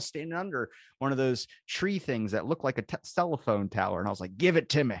excited. I was standing under one of those tree things that looked like a telephone tower, and I was like, give it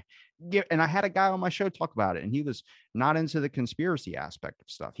to me. And I had a guy on my show talk about it, and he was not into the conspiracy aspect of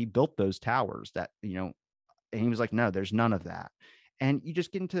stuff. He built those towers that, and he was like, no, there's none of that. And you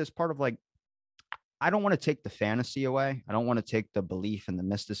just get into this part of like, I don't want to take the fantasy away. I don't want to take the belief and the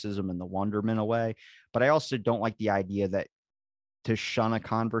mysticism and the wonderment away. But I also don't like the idea that to shun a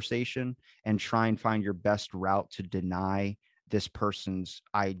conversation and try and find your best route to deny this person's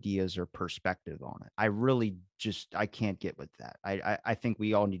ideas or perspective on it. I really I can't get with that. I think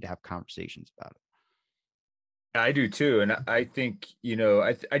we all need to have conversations about it. I do too, and I think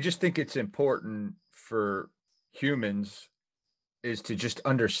I just think it's important for humans is to just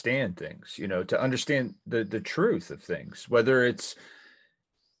understand things, to understand the truth of things, whether it's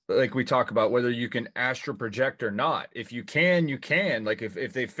like we talk about whether you can astral project or not. If you can, you can. Like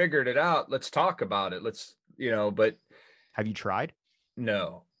if they figured it out, let's talk about it. But Have you tried?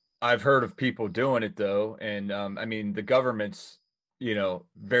 no. I've heard of people doing it though, and I mean the government's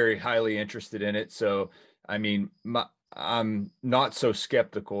very highly interested in it. So I mean, I'm not so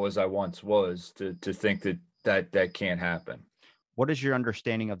skeptical as I once was to think that can't happen. What is your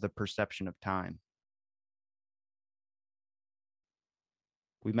understanding of the perception of time?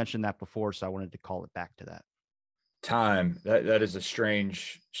 We mentioned that before, so I wanted to call it back to that. Time, that is a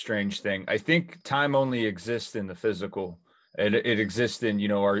strange thing. I think time only exists in the physical. It exists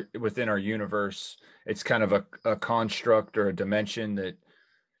in our within our universe. It's kind of a construct or a dimension that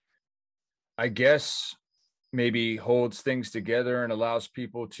I guess maybe holds things together and allows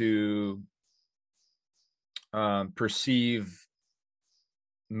people to perceive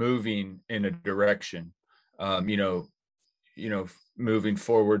moving in a direction. moving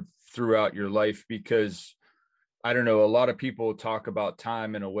forward throughout your life, because I don't know, a lot of people talk about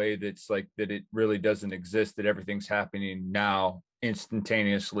time in a way that's like that it really doesn't exist, that everything's happening now,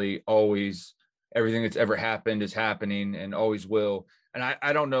 instantaneously, always. Everything that's ever happened is happening and always will. And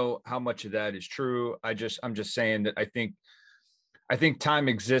I don't know how much of that is true. I'm just saying that I think time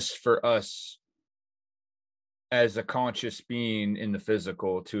exists for us as a conscious being in the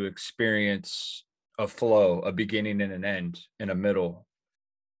physical to experience a flow, a beginning and an end, and a middle.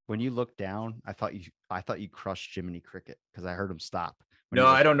 When you look down, I thought you crushed Jiminy Cricket because I heard him stop when No, you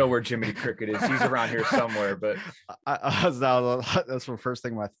I looked. don't know where Jiminy Cricket is. He's around here somewhere, but That's the first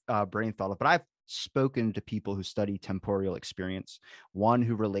thing my brain thought of. But I've spoken to people who study temporal experience. One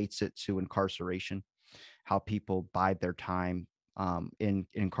who relates it to incarceration, how people bide their time in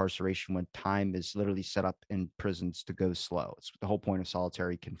incarceration when time is literally set up in prisons to go slow. It's the whole point of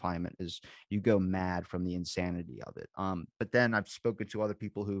solitary confinement is you go mad from the insanity of it. But then I've spoken to other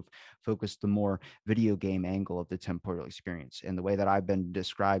people who've focused the more video game angle of the temporal experience. And the way that I've been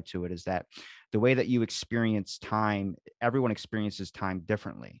described to it is that the way that you experience time, everyone experiences time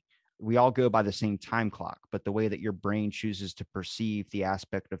differently. We all go by the same time clock, but the way that your brain chooses to perceive the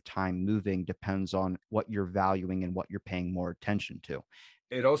aspect of time moving depends on what you're valuing and what you're paying more attention to.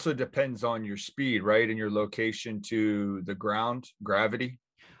 it also depends on your speed, right? And your location to the ground, gravity.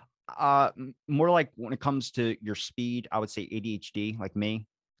 More like when it comes to your speed, I would say ADHD, like me,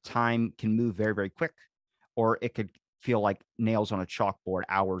 time can move very, very quick, or it could feel like nails on a chalkboard,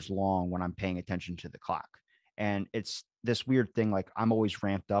 hours long when I'm paying attention to the clock. And it's this weird thing, like I'm always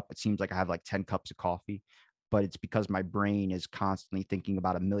ramped up. It seems like I have like 10 cups of coffee, but it's because my brain is constantly thinking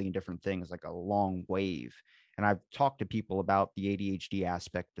about a million different things, like a long wave. And I've talked to people about the ADHD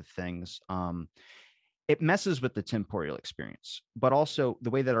aspect of things. It messes with the temporal experience, but also the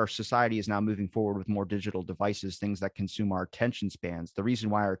way that our society is now moving forward with more digital devices, things that consume our attention spans. The reason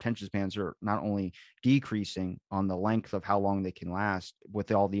why our attention spans are not only decreasing on the length of how long they can last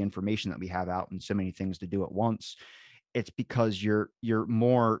with all the information that we have out and so many things to do at once, it's because you're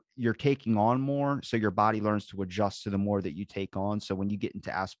taking on more, so your body learns to adjust to the more that you take on. So when you get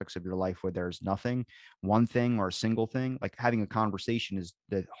into aspects of your life where there's nothing, one thing or a single thing, like having a conversation is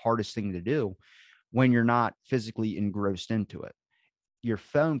the hardest thing to do when you're not physically engrossed into it. Your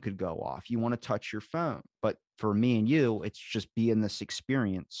phone could go off. You want to touch your phone. But for me and you, it's just be in this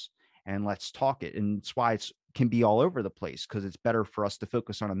experience and let's talk it. And it's why it's can be all over the place, because it's better for us to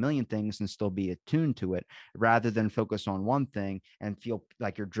focus on a million things and still be attuned to it rather than focus on one thing and feel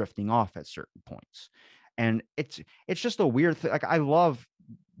like you're drifting off at certain points. And it's just a weird thing. Like I love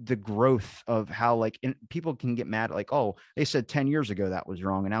the growth of how like people can get mad like, oh, they said 10 years ago that was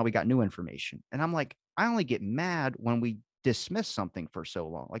wrong and now we got new information. And I'm like, I only get mad when we dismiss something for so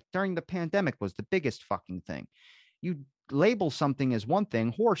long. Like during the pandemic was the biggest fucking thing. You label something as one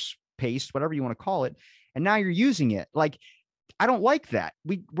thing, horse paste, whatever you want to call it, and now you're using it. Like I don't like that.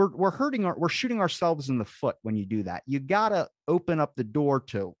 We're shooting ourselves in the foot when you do that. You gotta open up the door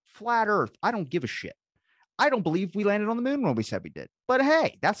to flat Earth. I don't give a shit. I don't believe we landed on the moon when we said we did. But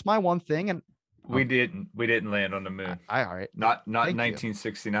hey, that's my one thing. And we didn't land on the moon. All right. Not in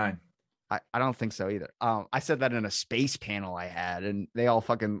 1969. I don't think so either. I said that in a space panel I had, and they all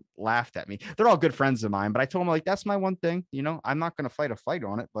fucking laughed at me. They're all good friends of mine, but I told them like that's my one thing. You know, I'm not going to fight a fight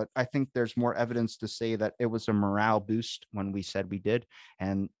on it, but I think there's more evidence to say that it was a morale boost when we said we did.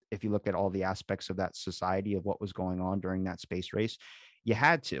 And if you look at all the aspects of that society of what was going on during that space race, you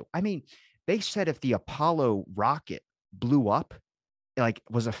had to. I mean, they said if the Apollo rocket blew up, like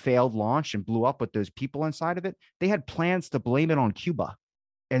was a failed launch and blew up with those people inside of it, they had plans to blame it on Cuba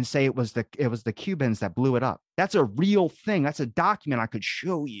and say it was the Cubans that blew it up. That's a real thing. That's a document I could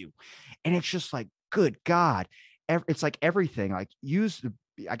show you. And it's just like, good God. It's like everything. Like use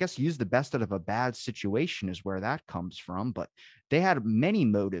the best out of a bad situation is where that comes from. But they had many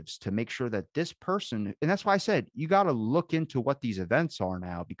motives to make sure that this person, and that's why I said you got to look into what these events are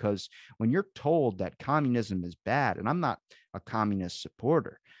now, because when you're told that communism is bad, and I'm not a communist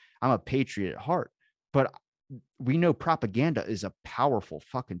supporter, I'm a patriot at heart, but we know propaganda is a powerful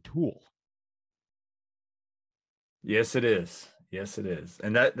fucking tool. Yes, it is. Yes, it is.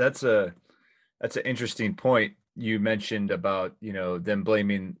 And that's an interesting point you mentioned about, them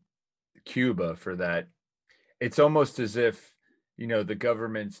blaming Cuba for that. It's almost as if, the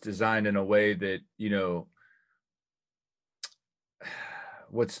government's designed in a way that,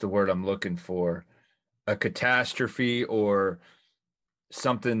 what's the word I'm looking for? A catastrophe or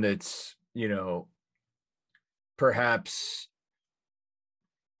something that's, perhaps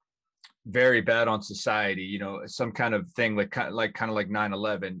very bad on society, some kind of thing like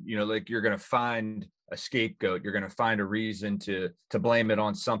 9/11, like you're going to find a scapegoat. You're going to find a reason to blame it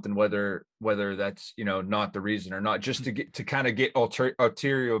on something, whether that's, you know, not the reason or not, just to kind of get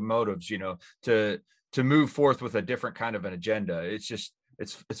ulterior motives, you know, to move forth with a different kind of an agenda. It's just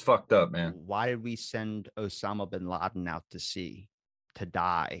it's fucked up, man. Why did we send Osama bin Laden out to sea to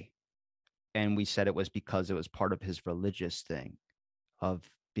die? And we said it was because it was part of his religious thing of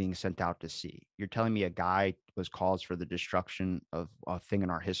being sent out to sea. You're telling me a guy was cause for the destruction of a thing in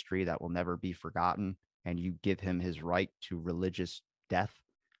our history that will never be forgotten, and you give him his right to religious death?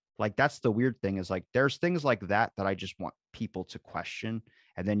 Like, that's the weird thing, is like there's things like that that I just want people to question.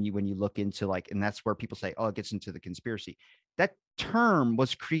 And then when you look into like, and that's where people say, oh, it gets into the conspiracy. That term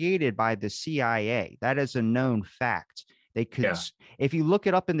was created by the CIA. That is a known fact. They could, Yeah. if you look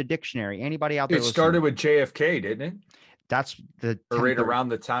it up in the dictionary, anybody out there It listening, started with JFK, didn't it? that's the Or right around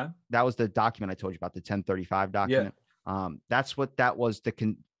the time. that was the document I told you about, the 1035 document. Yeah. That's what that was,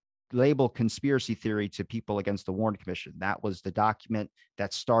 the label conspiracy theory to people against the Warren Commission. That was the document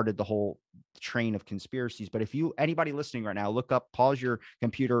that started the whole train of conspiracies. But if you, anybody listening right now, look up, pause your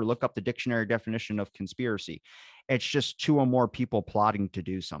computer, look up the dictionary definition of conspiracy. It's just two or more people plotting to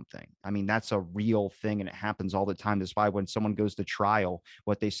do something. I mean, that's a real thing, and it happens all the time. That's why when someone goes to trial,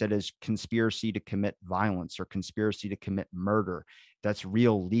 what they said is conspiracy to commit violence or conspiracy to commit murder. That's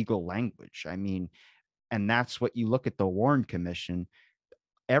real legal language. I mean, and that's what you look at the Warren Commission.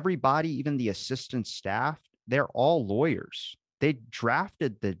 Everybody, even the assistant staff, they're all lawyers. They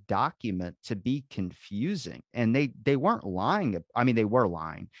drafted the document to be confusing, and they weren't lying. I mean, they were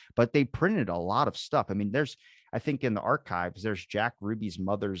lying, but they printed a lot of stuff. I mean, I think in the archives, there's Jack Ruby's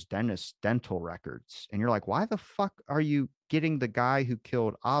mother's dentist dental records. And you're like, why the fuck are you getting the guy who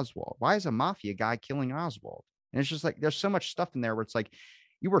killed Oswald? Why is a mafia guy killing Oswald? And it's just like, there's so much stuff in there where it's like,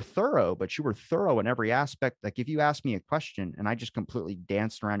 you were thorough, but you were thorough in every aspect. Like, if you asked me a question and I just completely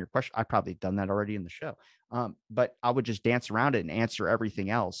danced around your question, I probably done that already in the show. But I would just dance around it and answer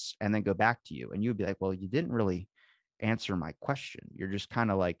everything else and then go back to you. And you'd be like, well, you didn't really answer my question. You're just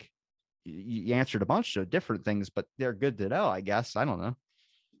kind of like, you answered a bunch of different things, but they're good to know, I guess. I don't know.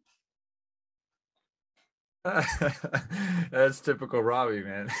 That's typical Robbie,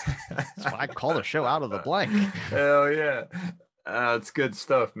 man. That's why I call the show Out of the Blank. Hell yeah. It's good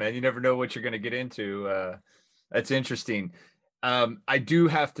stuff, man. You never know what you're going to get into. That's interesting. I do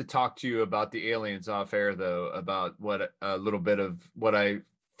have to talk to you about the aliens off air, though, about what a little bit of what I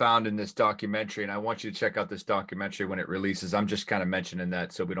found in this documentary. And I want you to check out this documentary when it releases. I'm just kind of mentioning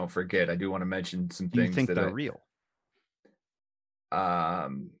that so we don't forget. I do want to mention some Do you things think that they're real? They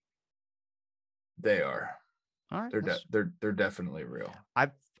are. All right. They're definitely real.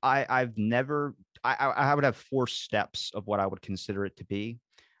 I've never, I would have 4 steps of what I would consider it to be.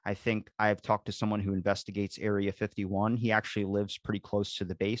 I think I've talked to someone who investigates Area 51. He actually lives pretty close to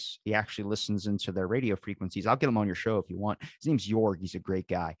the base. He actually listens into their radio frequencies. I'll get him on your show if you want. His name's Jorg. He's a great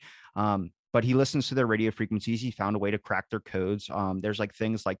guy. But he listens to their radio frequencies. He found a way to crack their codes. There's like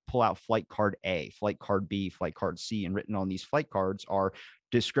things like pull out flight card A, flight card B, flight card C, and written on these flight cards are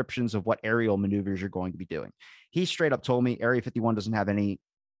descriptions of what aerial maneuvers you're going to be doing. He straight up told me Area 51 doesn't have any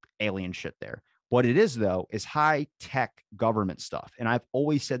alien shit there. What it is, though, is high tech government stuff. And I've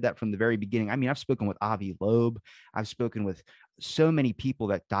always said that from the very beginning. I mean, I've spoken with Avi Loeb. I've spoken with so many people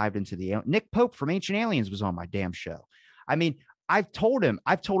that dived into the Nick Pope from Ancient Aliens was on my damn show. I mean, I've told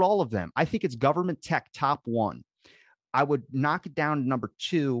all of them, I think it's government tech top 1. I would knock it down to number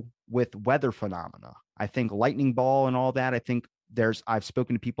 2 with weather phenomena. I think lightning ball and all that. I think I've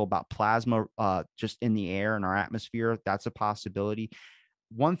spoken to people about plasma just in the air in our atmosphere. That's a possibility.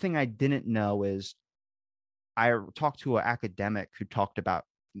 One thing I didn't know is I talked to an academic who talked about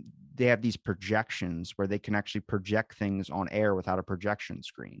they have these projections where they can actually project things on air without a projection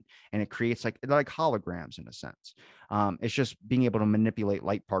screen. And it creates like holograms in a sense. It's just being able to manipulate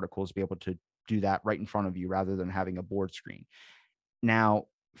light particles, be able to do that right in front of you rather than having a board screen. Now,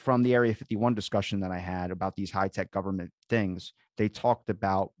 from the Area 51 discussion that I had about these high-tech government things, they talked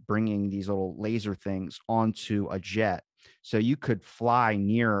about bringing these little laser things onto a jet. So you could fly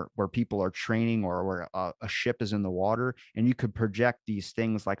near where people are training or where a ship is in the water, and you could project these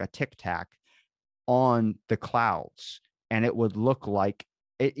things like a tic tac on the clouds. And it would look like,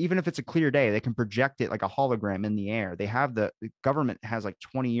 even if it's a clear day, they can project it like a hologram in the air. The government has like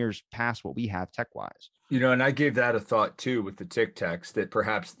 20 years past what we have tech wise. You know, and I gave that a thought too with the tic tacs, that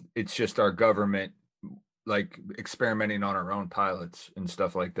perhaps it's just our government like experimenting on our own pilots and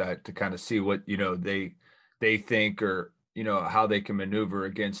stuff like that to kind of see what, you know, they think, or, you know, how they can maneuver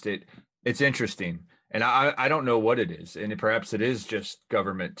against it. It's interesting. And I don't know what it is. And perhaps it is just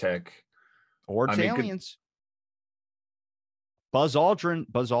government tech. Or it's aliens. Buzz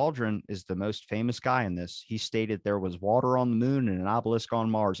Aldrin is the most famous guy in this. He stated there was water on the moon and an obelisk on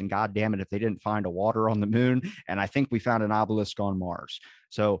Mars. And God damn it, if they didn't find a water on the moon, and I think we found an obelisk on Mars.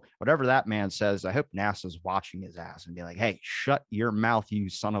 So whatever that man says, I hope NASA's watching his ass and be like, hey, shut your mouth, you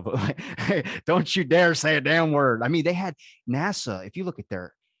son of a don't you dare say a damn word. I mean, they had NASA, if you look at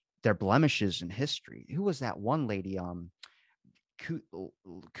their blemishes in history, who was that one lady?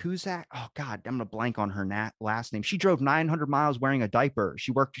 Kuzak. Oh God, I'm gonna blank on her last name. She drove 900 miles wearing a diaper.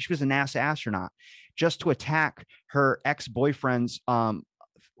 She was a NASA astronaut just to attack her ex-boyfriend's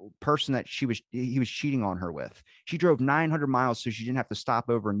person that he was cheating on her with. She drove 900 miles so she didn't have to stop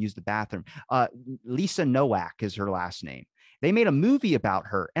over and use the bathroom. Lisa Nowak is her last name. They made a movie about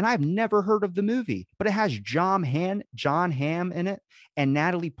her, and I've never heard of the movie, but it has John Hamm in it and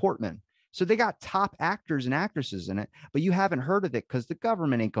Natalie Portman. So they got top actors and actresses in it, but you haven't heard of it because the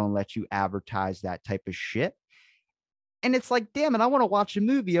government ain't going to let you advertise that type of shit. And it's like, damn it, I want to watch a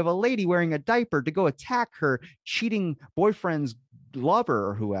movie of a lady wearing a diaper to go attack her cheating boyfriend's lover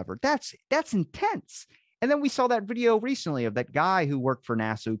or whoever. That's intense. And then we saw that video recently of that guy who worked for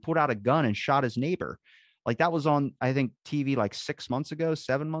NASA who pulled out a gun and shot his neighbor. Like that was on, I think, TV like 6 months ago,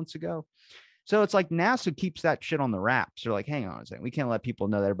 7 months ago. So it's like NASA keeps that shit on the wraps. They're like, hang on a second. We can't let people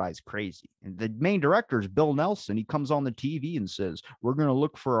know that everybody's crazy. And the main director is Bill Nelson. He comes on the TV and says, we're going to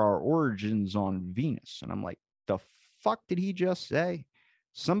look for our origins on Venus. And I'm like, the fuck did he just say?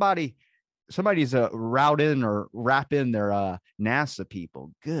 Somebody's route in or wrap in their NASA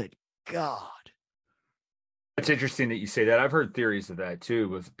people. Good God. It's interesting that you say that. I've heard theories of that too,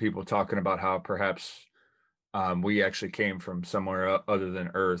 with people talking about how perhaps we actually came from somewhere other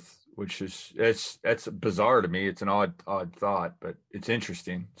than Earth, which is that's bizarre to me. It's an odd thought, but it's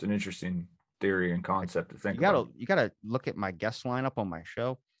interesting. It's an interesting theory and concept to think about. You gotta look at my guest lineup on my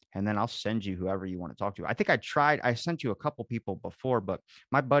show, and then I'll send you whoever you want to talk to. I think I sent you a couple people before, but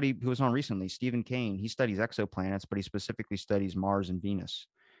my buddy who was on recently, Stephen Kane, he studies exoplanets, but he specifically studies Mars and Venus,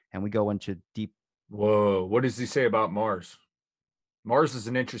 and we go into deep. Whoa, what does he say about Mars? Mars is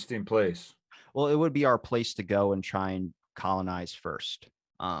an interesting place. Well, it would be our place to go and try and colonize first.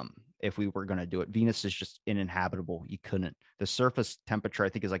 If we were going to do it. Venus is just uninhabitable. You couldn't. The surface temperature, I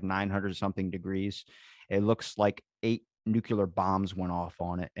think, is like 900 something degrees. It looks like 8 nuclear bombs went off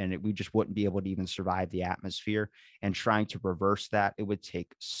on it, and we just wouldn't be able to even survive the atmosphere. And trying to reverse that, it would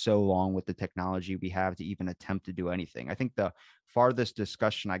take so long with the technology we have to even attempt to do anything. I think the farthest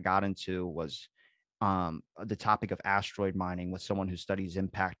discussion I got into was the topic of asteroid mining with someone who studies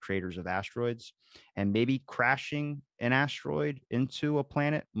impact craters of asteroids, and maybe crashing an asteroid into a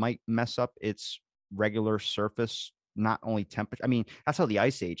planet might mess up its regular surface, not only temperature. I mean, that's how the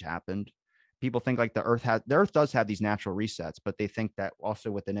ice age happened. People think like the earth does have these natural resets, but they think that also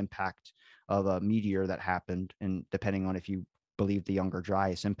with an impact of a meteor that happened, and depending on if you believe the Younger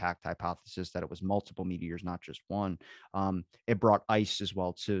Dryas impact hypothesis, that it was multiple meteors, not just one. It brought ice as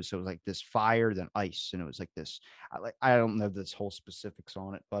well too. So it was like this fire, then ice, and it was like this. I don't know this whole specifics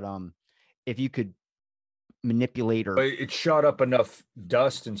on it, but if you could manipulate or it shot up enough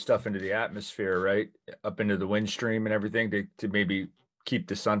dust and stuff into the atmosphere, right, up into the wind stream and everything to maybe keep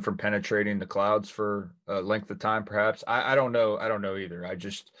the sun from penetrating the clouds for a length of time, perhaps. I don't know. I don't know either.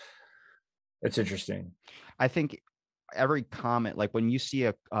 It's interesting. I think every comet, like when you see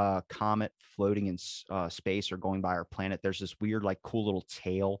a comet floating in space or going by our planet, there's this weird, like cool little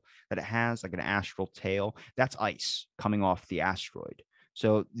tail that it has, like an astral tail. That's ice coming off the asteroid.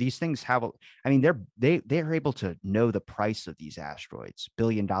 So these things have, I mean, they're able to know the price of these asteroids,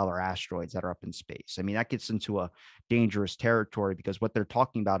 billion-dollar asteroids that are up in space. I mean, that gets into a dangerous territory because what they're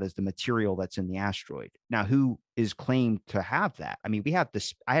talking about is the material that's in the asteroid. Now, who is claimed to have that? I mean, we have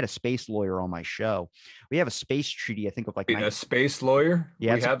this. I had a space lawyer on my show. We have a space treaty, I think, of like a space lawyer.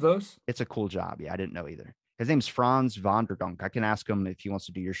 Yeah, we have those. It's a cool job. Yeah, I didn't know either. His name's Franz Vanderdonk. I can ask him if he wants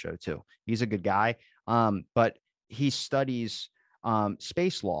to do your show too. He's a good guy. But he studies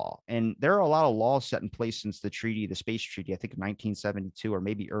space law, and there are a lot of laws set in place since the space treaty, I think 1972 or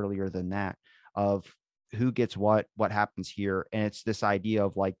maybe earlier than that, of who gets what happens here. And it's this idea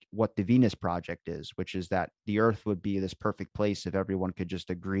of like what the Venus Project is, which is that the Earth would be this perfect place if everyone could just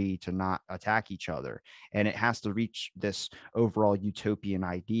agree to not attack each other. And it has to reach this overall utopian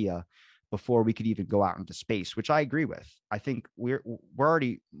idea before we could even go out into space, which I agree with. I think we're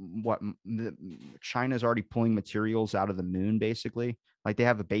already China's already pulling materials out of the moon, basically. Like they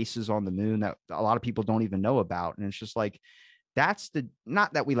have bases on the moon that a lot of people don't even know about. And it's just like,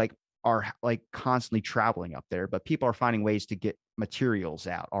 not that we like are like constantly traveling up there, but people are finding ways to get materials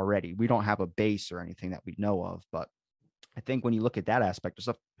out already. We don't have a base or anything that we know of, but I think when you look at that aspect of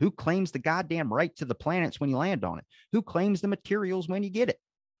stuff, who claims the goddamn right to the planets when you land on it? Who claims the materials when you get it?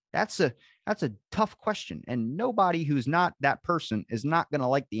 That's a that's a tough question, and nobody who's not that person is not going to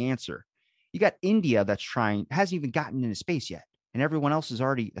like the answer. You got India that's trying, hasn't even gotten into space yet, and everyone else is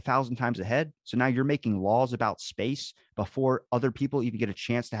already 1,000 times ahead. So now you're making laws about space before other people even get a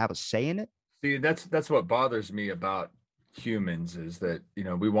chance to have a say in it. See, that's what bothers me about humans is that,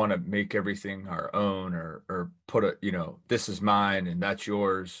 we want to make everything our own, or put a, this is mine and that's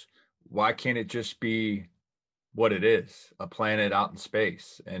yours. Why can't it just be what it is, a planet out in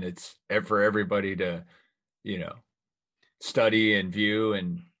space, and it's for everybody to, you know, study and view?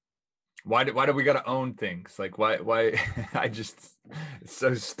 And why do we got to own things? Like, why I just, it's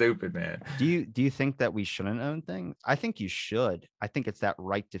so stupid, man. Do you think that we shouldn't own things? I think you should. I think it's that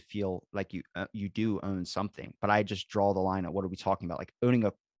right to feel like you do own something. But I just draw the line at what are we talking about? Like owning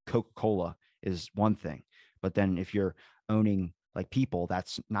a Coca-Cola is one thing, but then if you're owning like people,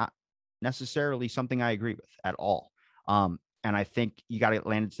 that's not necessarily something I agree with at all. And I think you got to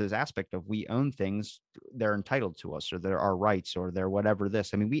land into this aspect of we own things, they're entitled to us, or they're our rights, or they're whatever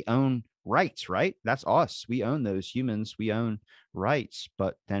this. I mean, we own rights, right? That's us. We own those humans. We own rights,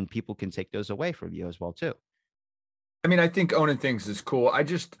 but then people can take those away from you as well too. I mean, I think owning things is cool. I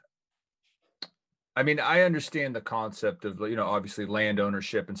mean, I understand the concept of, obviously land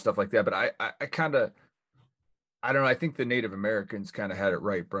ownership and stuff like that, but I kind of, I don't know. I think the Native Americans kind of had it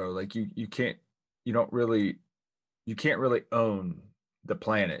right, bro. Like you can't, you don't really, you can't really own the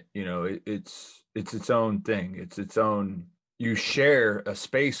planet. It's its own thing. It's its own. You share a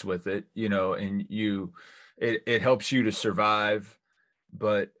space with it, and it helps you to survive.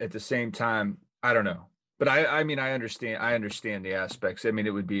 But at the same time, I don't know. But I mean, I understand the aspects. I mean,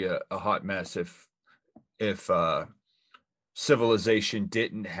 it would be a hot mess if civilization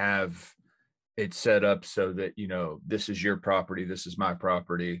didn't have it set up so that, this is your property, this is my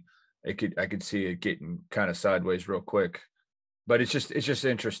property. I could see it getting kind of sideways real quick. But it's just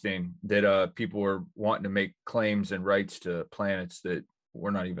interesting that people were wanting to make claims and rights to planets that we're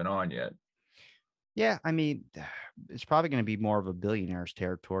not even on yet. Yeah, I mean, it's probably going to be more of a billionaire's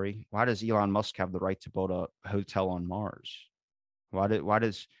territory. Why does Elon Musk have the right to build a hotel on Mars? Why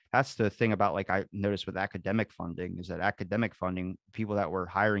does that's the thing about like I noticed with academic funding is that academic funding, people that were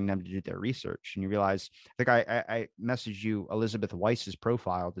hiring them to do their research, and you realize, like I messaged you Elizabeth Weiss's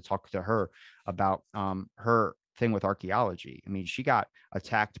profile to talk to her about her thing with archaeology. I mean, she got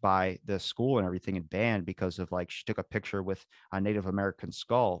attacked by the school and everything and banned because of like she took a picture with a Native American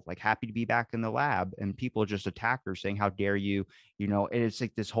skull, like happy to be back in the lab, and people just attack her saying, "How dare you?" And it's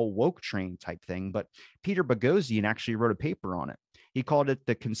like this whole woke train type thing. But Peter Boghossian actually wrote a paper on it. He called it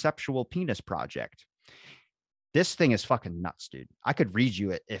the Conceptual Penis Project. This thing is fucking nuts, dude. I could read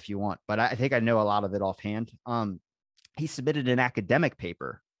you it if you want, but I think I know a lot of it offhand. He submitted an academic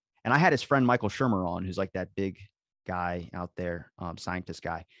paper, and I had his friend Michael Shermer on, who's like that big guy out there, scientist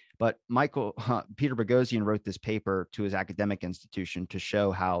guy. But Peter Boghossian wrote this paper to his academic institution to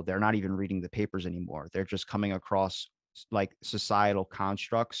show how they're not even reading the papers anymore. They're just coming across like societal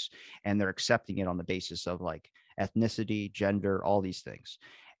constructs, and they're accepting it on the basis of like ethnicity, gender, all these things.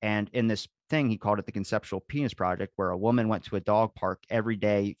 And in this thing, he called it the Conceptual Penis Project, where a woman went to a dog park every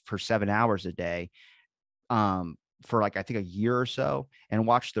day for 7 hours a day, for like I think a year or so, and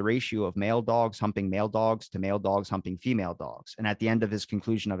watched the ratio of male dogs humping male dogs to male dogs humping female dogs. And at the end of his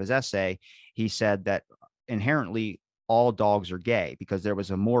conclusion of his essay, he said that inherently all dogs are gay because there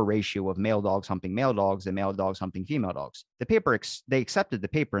was a more ratio of male dogs humping male dogs than male dogs humping female dogs. They accepted the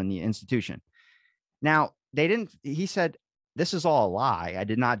paper in the institution. Now, they didn't, he said, this is all a lie. I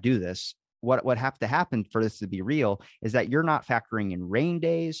did not do this. What would have to happen for this to be real is that you're not factoring in rain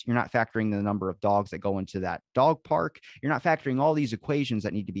days. You're not factoring the number of dogs that go into that dog park. You're not factoring all these equations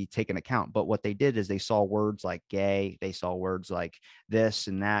that need to be taken account. But what they did is they saw words like gay, they saw words like this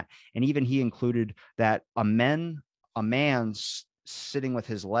and that. And even he included that a man sitting with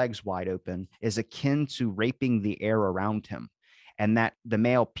his legs wide open is akin to raping the air around him. And that the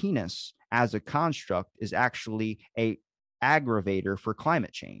male penis as a construct is actually a aggravator for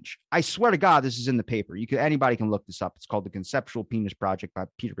climate change. I swear to God, this is in the paper. Anybody can look this up. It's called the Conceptual Penis Project by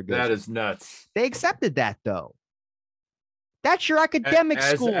Peter Boghossian. That is nuts. They accepted that though. That's your academic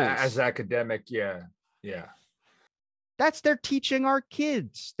schools. As academic, yeah. They're teaching our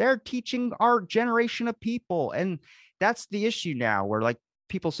kids. They're teaching our generation of people. And that's the issue now where like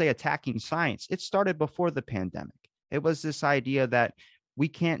people say attacking science. It started before the pandemic. It was this idea that we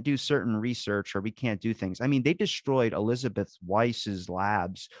can't do certain research or we can't do things. I mean, they destroyed Elizabeth Weiss's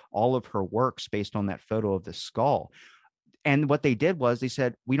labs, all of her works based on that photo of the skull. And what they did was they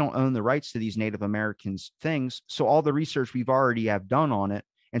said, we don't own the rights to these Native Americans things. So all the research we've already have done on it,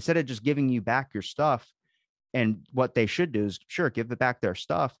 instead of just giving you back your stuff, and what they should do is, sure, give it back their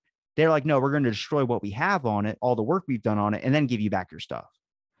stuff. They're like, no, we're going to destroy what we have on it, all the work we've done on it, and then give you back your stuff.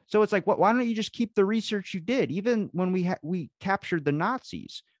 So it's like, what? Why don't you just keep the research you did? Even when we captured the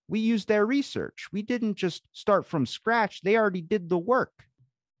Nazis, we used their research. We didn't just start from scratch. They already did the work.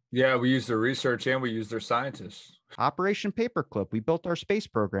 Yeah, we use their research and we use their scientists. Operation Paperclip. We built our space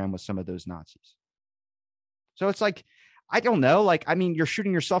program with some of those Nazis. So it's like, I don't know. Like, I mean, you're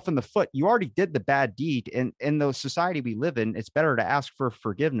shooting yourself in the foot. You already did the bad deed. And in the society we live in, it's better to ask for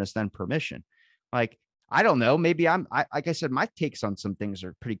forgiveness than permission. Like, I don't know. Maybe like I said, my takes on some things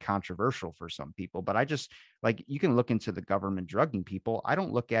are pretty controversial for some people, but I just like, you can look into the government drugging people. I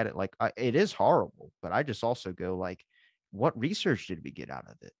don't look at it like it is horrible, but I just also go like, what research did we get out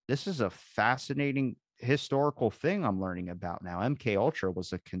of it? This is a fascinating historical thing I'm learning about now. MK Ultra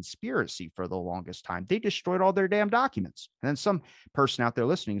was a conspiracy for the longest time. They destroyed all their damn documents. And then some person out there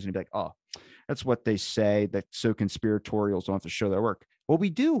listening is gonna be like, oh, that's what they say, that so conspiratorials don't have to show their work. Well, we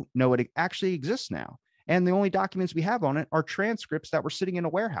do know it actually exists now. And the only documents we have on it are transcripts that were sitting in a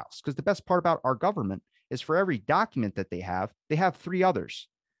warehouse. Because the best part about our government is for every document that they have 3 others.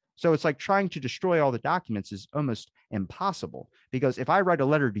 So it's like trying to destroy all the documents is almost impossible, because if I write a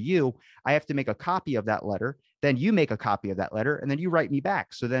letter to you, I have to make a copy of that letter. Then you make a copy of that letter, and then you write me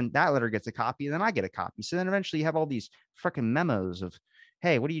back. So then that letter gets a copy, and then I get a copy. So then eventually you have all these freaking memos of,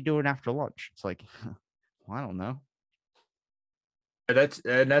 hey, what are you doing after lunch? It's like, well, I don't know.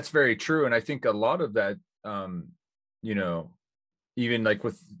 That's very true. And I think a lot of that, you know, even like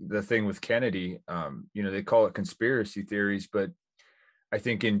with the thing with Kennedy, they call it conspiracy theories, but I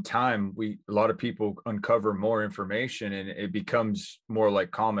think in time, a lot of people uncover more information and it becomes more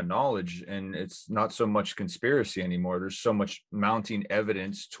like common knowledge, and it's not so much conspiracy anymore. There's so much mounting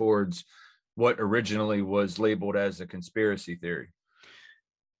evidence towards what originally was labeled as a conspiracy theory.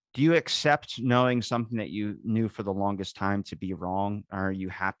 Do you accept knowing something that you knew for the longest time to be wrong? Are you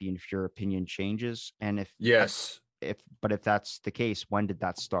happy if your opinion changes? And Yes. If that's the case, when did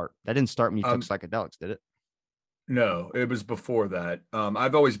that start? That didn't start when you took Um, psychedelics, did it? no, it was before that.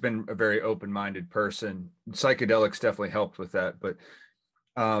 I've always been a very open-minded person. Psychedelics definitely helped with that, but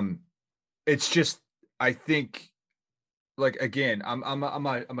um, it's just, I think, like, again, I'm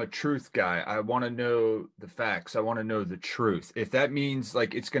a truth guy. I want to know the facts. I want to know the truth. If that means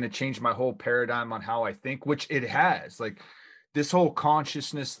like it's going to change my whole paradigm on how I think, which it has, like this whole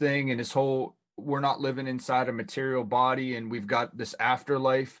consciousness thing and this whole, we're not living inside a material body and we've got this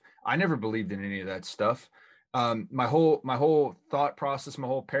afterlife. I never believed in any of that stuff. My whole thought process, my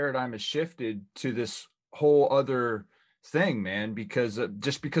whole paradigm has shifted to this whole other thing, man, because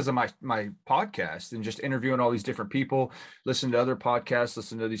just because of my podcast and just interviewing all these different people, listen to other podcasts,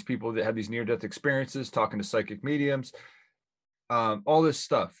 listen to these people that have these near-death experiences, talking to psychic mediums, all this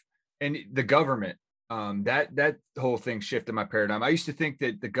stuff. And the government, that whole thing shifted my paradigm. I used to think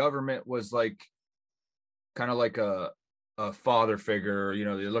that the government was like kind of like a father figure,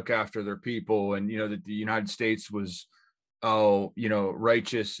 they look after their people, and that the United States was, oh,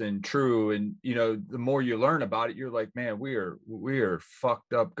 righteous and true. And the more you learn about it, you're like, man, we are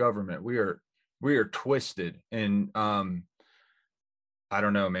fucked up government. We are twisted. And I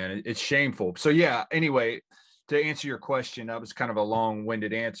don't know, man, it's shameful. So yeah, anyway, to answer your question, that was kind of a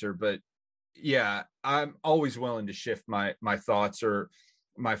long-winded answer, but yeah, I'm always willing to shift my thoughts or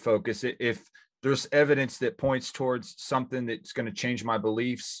my focus if there's evidence that points towards something that's going to change my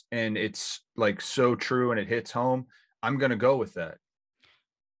beliefs and it's like so true and it hits home. I'm going to go with that.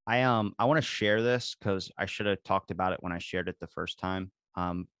 I want to share this because I should have talked about it when I shared it the first time.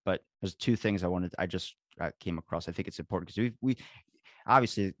 But there's 2 things I just came across. I think it's important because we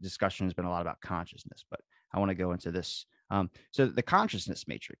obviously the discussion has been a lot about consciousness, but I want to go into this. So the consciousness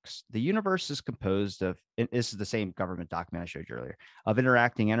matrix, the universe is composed of, this is the same government document I showed you earlier, of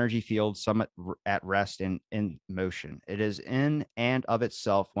interacting energy fields, some at rest and in motion. It is in and of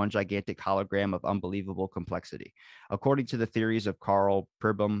itself one gigantic hologram of unbelievable complexity. According to the theories of Carl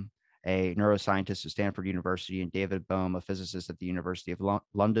Pribram, a neuroscientist at Stanford University, and David Bohm, a physicist at the University of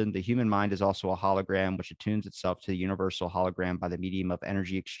London, the human mind is also a hologram which attunes itself to the universal hologram by the medium of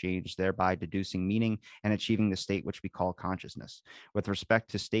energy exchange, thereby deducing meaning and achieving the state which we call consciousness. With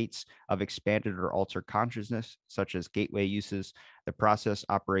respect to states of expanded or altered consciousness, such as gateway uses, The process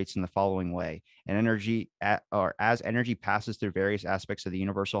operates in the following way: as energy passes through various aspects of the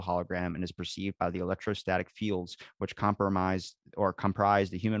universal hologram and is perceived by the electrostatic fields which comprise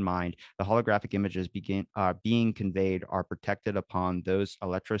the human mind, the holographic images being conveyed are protected upon those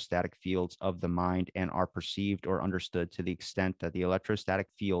electrostatic fields of the mind and are perceived or understood to the extent that the electrostatic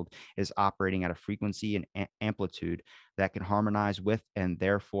field is operating at a frequency and amplitude that can harmonize with and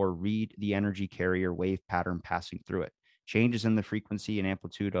therefore read the energy carrier wave pattern passing through it. Changes in the frequency and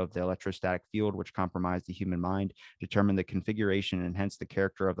amplitude of the electrostatic field, which comprise the human mind, determine the configuration and hence the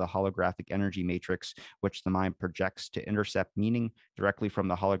character of the holographic energy matrix, which the mind projects to intercept meaning directly from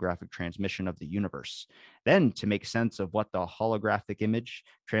the holographic transmission of the universe. Then, to make sense of what the holographic image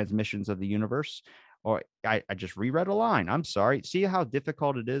transmissions of the universe, or I just reread a line. I'm sorry. See how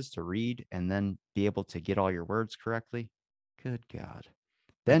difficult it is to read and then be able to get all your words correctly? Good God.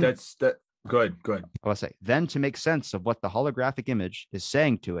 Then That's that. Good, good. I will say, then to make sense of what the holographic image is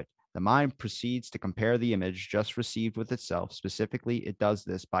saying to it, the mind proceeds to compare the image just received with itself. Specifically, it does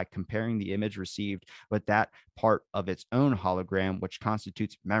this by comparing the image received with that part of its own hologram, which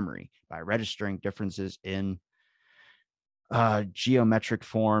constitutes memory, by registering differences in geometric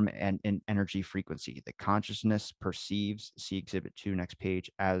form and in energy frequency. The consciousness perceives, see Exhibit 2, next page,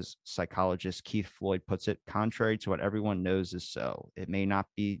 as psychologist Keith Floyd puts it, contrary to what everyone knows is so. It may not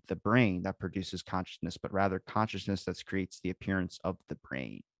be the brain that produces consciousness, but rather consciousness that creates the appearance of the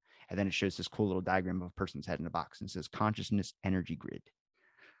brain. And then it shows this cool little diagram of a person's head in a box and says consciousness energy grid.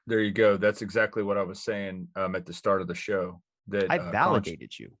 There you go. That's exactly what I was saying at the start of the show. That I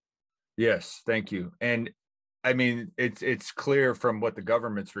validated you. Yes, thank you. And I mean, it's clear from what the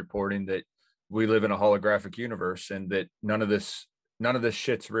government's reporting that we live in a holographic universe and that none of this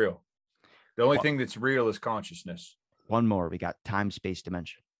shit's real. The only thing that's real is consciousness. One more. We got time, space,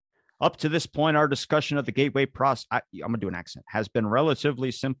 dimension. Up to this point, our discussion of the gateway process, I'm going to do an accent, has been relatively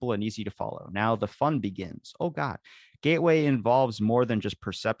simple and easy to follow. Now the fun begins. Oh, God. Gateway involves more than just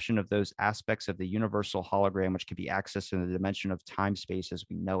perception of those aspects of the universal hologram, which can be accessed in the dimension of time space as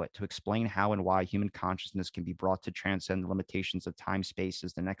we know it. To explain how and why human consciousness can be brought to transcend the limitations of time space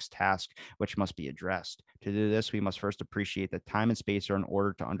is the next task which must be addressed. To do this, we must first appreciate that time and space are in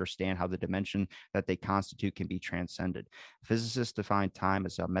order to understand how the dimension that they constitute can be transcended. Physicists define time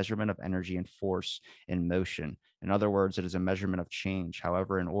as a measurement of energy and force in motion. In other words, it is a measurement of change.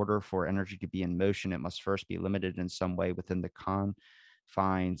 However, in order for energy to be in motion, it must first be limited in some way within the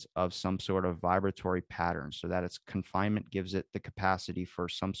confines of some sort of vibratory pattern, so that its confinement gives it the capacity for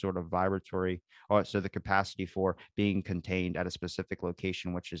some sort of vibratory, or so the capacity for being contained at a specific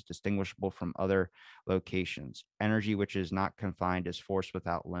location, which is distinguishable from other locations. Energy which is not confined is force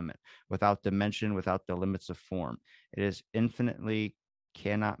without limit, without dimension, without the limits of form. It is infinitely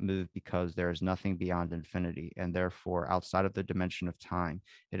cannot move because there is nothing beyond infinity and therefore outside of the dimension of time.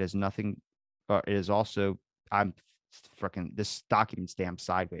 It is nothing, but it is also, I'm fucking, this document's damn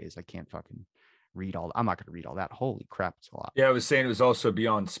sideways. I can't fucking read all, I'm not going to read all that. Holy crap, it's a lot. Yeah, I was saying it was also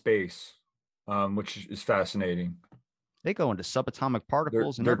beyond space, which is fascinating. They go into subatomic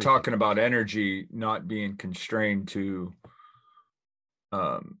particles they're talking about energy not being constrained to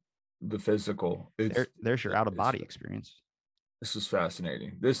the physical. There's your out-of-body experience. This is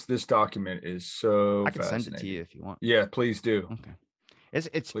fascinating. This document is so I can fascinating. send it to you if you want. Yeah, please do. Okay.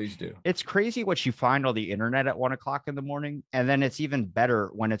 It's please do. It's crazy what you find on the internet at 1 o'clock in the morning, and then it's even better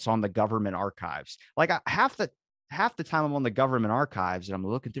when it's on the government archives. Like half the time I'm on the government archives and I'm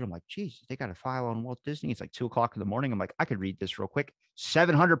looking through, I'm like, geez, they got a file on Walt Disney. It's like 2 o'clock in the morning. I'm like, I could read this real quick.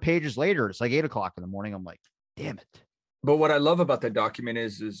 700 pages later, it's like 8 o'clock in the morning. I'm like, damn it. But what I love about that document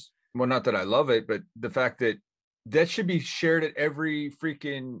is well, not that I love it, but the fact that should be shared at every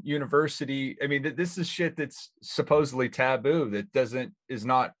freaking university. I mean, this is shit that's supposedly taboo, that is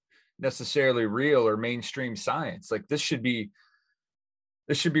not necessarily real or mainstream science. Like this should be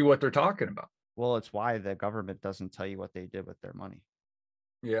what they're talking about. Well, it's why the government doesn't tell you what they did with their money.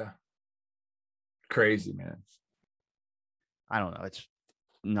 Yeah. Crazy, man. I don't know. It's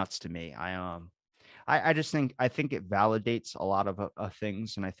nuts to me. I just think it validates a lot of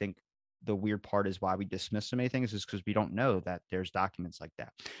things, and I think the weird part is why we dismiss so many things is because we don't know that there's documents like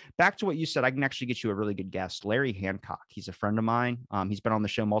that. Back to what you said, I can actually get you a really good guest, Larry Hancock. He's a friend of mine. He's been on the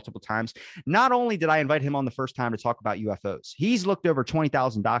show multiple times. Not only did I invite him on the first time to talk about UFOs, he's looked over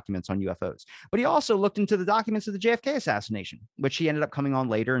 20,000 documents on UFOs, but he also looked into the documents of the JFK assassination, which he ended up coming on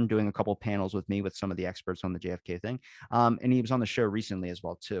later and doing a couple of panels with me with some of the experts on the JFK thing. And he was on the show recently as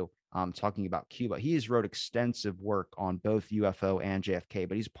well, too. Talking about Cuba. He has wrote extensive work on both UFO and JFK,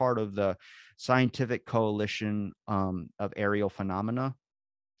 but he's part of the Scientific Coalition of Aerial Phenomena.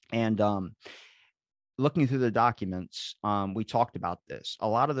 And looking through the documents, we talked about this. A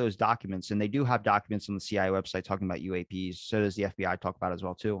lot of those documents, and they do have documents on the CIA website talking about UAPs. So does the FBI talk about it as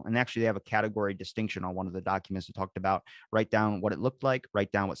well too. And actually, they have a category distinction on one of the documents that talked about write down what it looked like,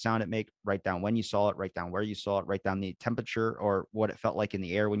 write down what sound it made, write down when you saw it, write down where you saw it, write down the temperature or what it felt like in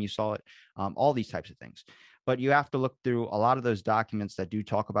the air when you saw it, all these types of things. But you have to look through a lot of those documents that do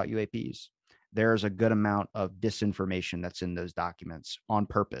talk about UAPs. There's a good amount of disinformation that's in those documents on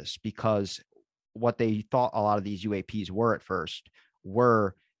purpose, because what they thought a lot of these UAPs were at first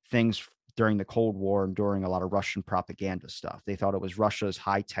were things during the Cold War and during a lot of Russian propaganda stuff. They thought it was Russia's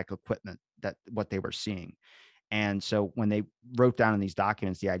high-tech equipment, that what they were seeing. And so when they wrote down in these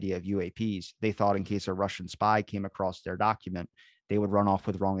documents the idea of UAPs, they thought in case a Russian spy came across their document, they would run off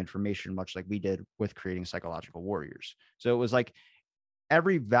with wrong information, much like we did with creating psychological warriors. So it was like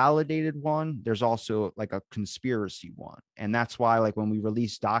every validated one, there's also like a conspiracy one. And that's why, like, when we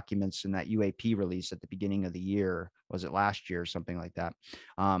released documents in that UAP release at the beginning of the year, was it last year or something like that?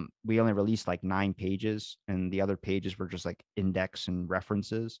 We only released like 9 pages, and the other pages were just like index and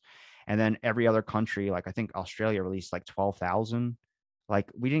references. And then every other country, like I think Australia released like 12,000. Like,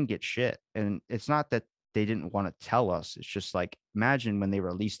 we didn't get shit. And it's not that they didn't want to tell us. It's just like, imagine when they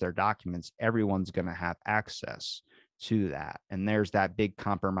release their documents, everyone's going to have access to that. And there's that big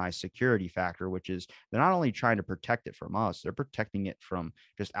compromise security factor, which is they're not only trying to protect it from us, they're protecting it from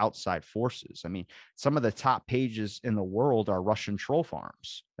just outside forces. I mean, some of the top pages in the world are Russian troll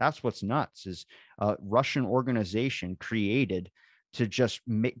farms. That's what's nuts, is a Russian organization created to just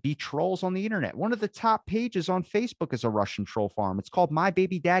be trolls on the internet. One of the top pages on Facebook is a Russian troll farm. It's called My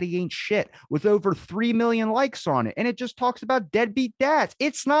Baby Daddy Ain't Shit, with over 3 million likes on it. And it just talks about deadbeat dads.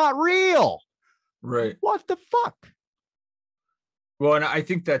 It's not real. Right. What the fuck? Well, and I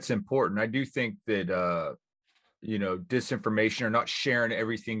think that's important. I do think that, disinformation or not sharing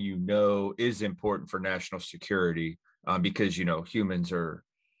everything is important for national security, because, humans are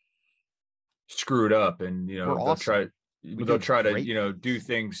screwed up, and, We're awesome. they'll try to, do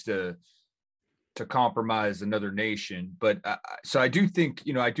things to compromise another nation. But so I do think,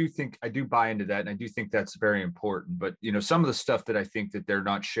 I do buy into that. And I do think that's very important. But, some of the stuff that I think that they're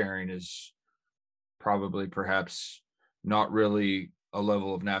not sharing is probably perhaps not really a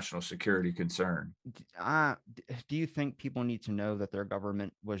level of national security concern. Do you think people need to know that their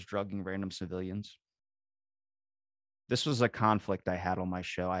government was drugging random civilians? This was a conflict I had on my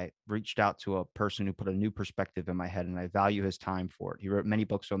show. I reached out to a person who put a new perspective in my head, and I value his time for it. He wrote many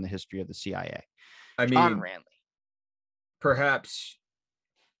books on the history of the CIA. John Randley. Perhaps,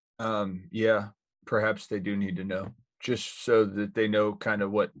 perhaps they do need to know, just so that they know kind of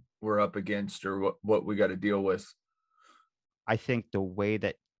what we're up against, or what we got to deal with. I think the way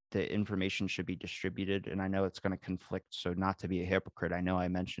that the information should be distributed, and I know it's going to conflict, so not to be a hypocrite, I know I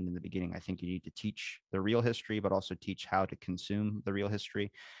mentioned in the beginning, I think you need to teach the real history, but also teach how to consume the real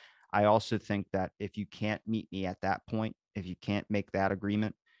history. I also think that if you can't meet me at that point, if you can't make that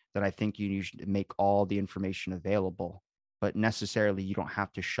agreement, then I think you should make all the information available, but necessarily you don't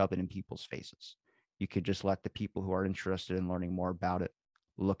have to shove it in people's faces. You could just let the people who are interested in learning more about it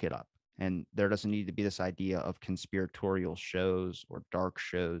look it up. And there doesn't need to be this idea of conspiratorial shows or dark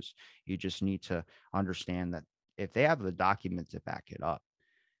shows. You just need to understand that if they have the documents to back it up.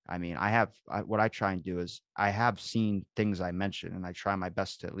 I mean, what I try and do is I have seen things I mentioned, and I try my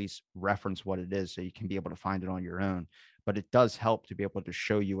best to at least reference what it is so you can be able to find it on your own. But it does help to be able to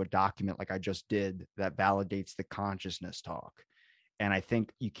show you a document like I just did that validates the consciousness talk. And I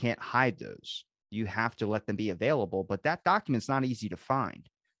think you can't hide those. You have to let them be available. But that document's not easy to find.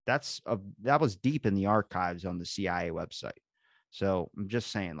 That was deep in the archives on the CIA website. So I'm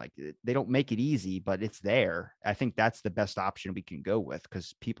just saying, like, they don't make it easy, but it's there. I think that's the best option we can go with,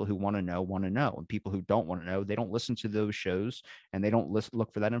 because people who want to know, and people who don't want to know, they don't listen to those shows, and they don't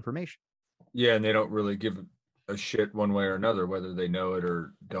look for that information. Yeah, and they don't really give a shit one way or another, whether they know it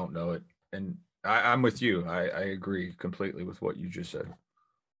or don't know it. And I'm with you. I agree completely with what you just said.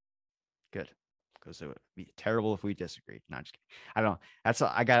 Good. Because it would be terrible if we disagreed. No, just kidding. I don't know.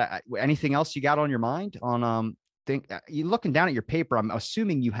 I got anything else you got on your mind on you looking down at your paper? I'm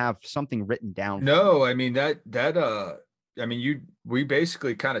assuming you have something written down. No, I mean we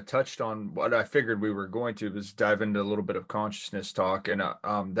basically kind of touched on what I figured we were going to, was dive into a little bit of consciousness talk. And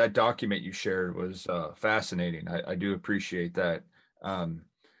that document you shared was fascinating. I do appreciate that.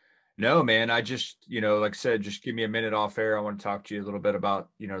 No, man, I just, like I said, just give me a minute off air. I want to talk to you a little bit about,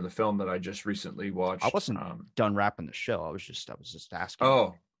 the film that I just recently watched. I wasn't done wrapping the show. I was just asking.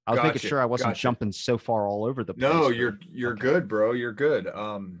 Oh, I was making sure I wasn't jumping so far all over the place. No, you're good, bro. You're good.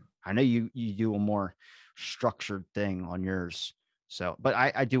 I know you do a more structured thing on yours. So, but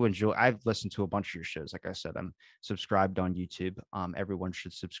I do enjoy. I've listened to a bunch of your shows. Like I said, I'm subscribed on YouTube. Everyone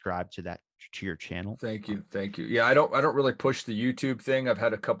should subscribe to that, to your channel. Thank you. Thank you. Yeah, I don't really push the YouTube thing. I've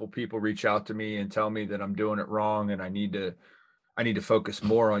had a couple people reach out to me and tell me that I'm doing it wrong and I need to focus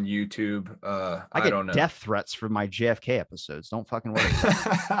more on YouTube. I I get don't know. death threats for my JFK episodes. Don't fucking worry.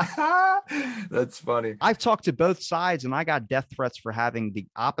 That's funny. I've talked to both sides, and I got death threats for having the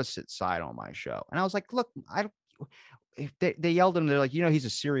opposite side on my show. And I was like, look, I don't. If they yelled at him, they're like, he's a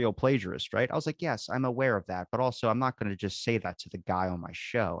serial plagiarist, right? I was like, yes, I'm aware of that, but also I'm not going to just say that to the guy on my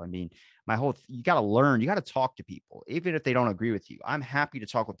show. I mean, you got to learn, you got to talk to people, even if they don't agree with you. I'm happy to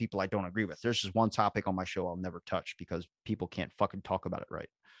talk with people I don't agree with. There's just one topic on my show I'll never touch because people can't fucking talk about it right.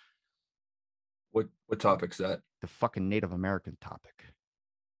 What topic's that? The fucking Native American topic.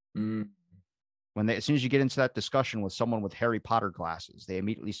 Mm. As soon as you get into that discussion with someone with Harry Potter glasses, they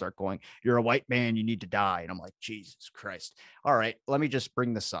immediately start going, "You're a white man, you need to die." And I'm like, Jesus Christ. All right, let me just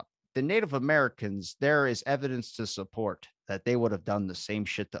bring this up. The Native Americans, there is evidence to support that they would have done the same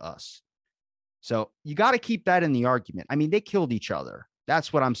shit to us. So you got to keep that in the argument. I mean, they killed each other.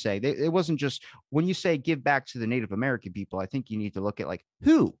 That's what I'm saying. It wasn't just when you say give back to the Native American people, I think you need to look at like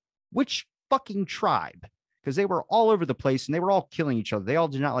which fucking tribe, because they were all over the place and they were all killing each other. They all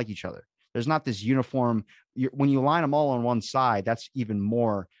did not like each other. There's not this uniform. When you line them all on one side, that's even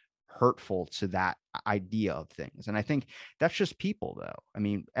more hurtful to that idea of things. And I think that's just people, though. I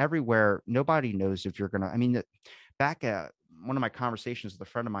mean, everywhere, nobody knows if you're going to, I mean, back at one of my conversations with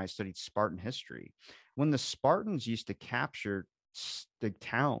a friend of mine who studied Spartan history, when the Spartans used to capture the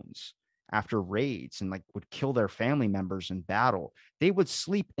towns after raids and like would kill their family members in battle, they would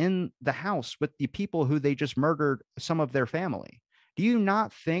sleep in the house with the people who they just murdered some of their family. Do you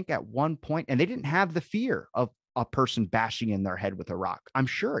not think at one point, and they didn't have the fear of a person bashing in their head with a rock? I'm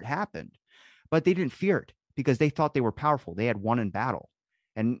sure it happened, but they didn't fear it because they thought they were powerful. They had won in battle.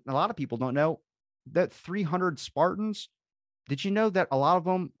 And a lot of people don't know that 300 Spartans, did you know that a lot of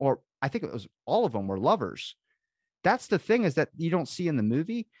them, or I think it was all of them, were lovers? That's the thing, is that you don't see in the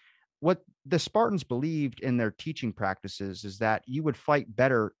movie. What the Spartans believed in their teaching practices is that you would fight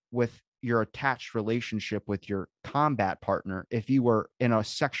better with your attached relationship with your combat partner if you were in a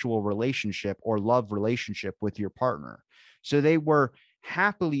sexual relationship or love relationship with your partner. So they were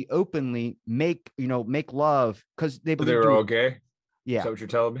happily, openly make love because they So they believed were all gay? Is yeah. that what you're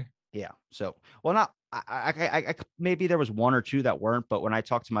telling me? Yeah. So, well, not, I maybe there was one or two that weren't, but when I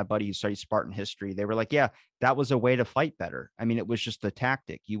talked to my buddy who studied Spartan history, they were like, yeah, that was a way to fight better. I mean, it was just a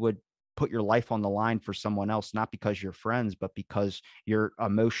tactic. You would put your life on the line for someone else, not because you're friends, but because you're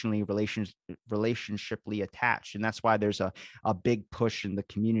emotionally relationshiply attached. And that's why there's a big push in the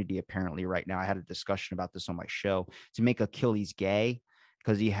community apparently right now. I had a discussion about this on my show to make Achilles gay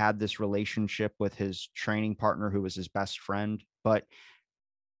because he had this relationship with his training partner who was his best friend. But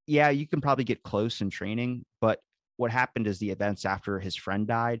yeah, you can probably get close in training, but what happened is the events after his friend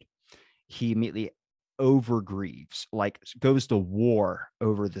died, he immediately overgrieves, like goes to war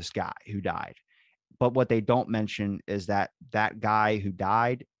over this guy who died. But what they don't mention is that that guy who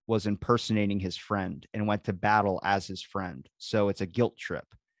died was impersonating his friend and went to battle as his friend. So it's a guilt trip.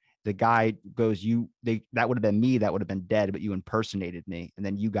 The guy goes, that would have been me, that would have been dead, but you impersonated me and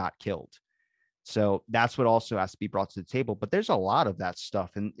then you got killed. So that's what also has to be brought to the table. But there's a lot of that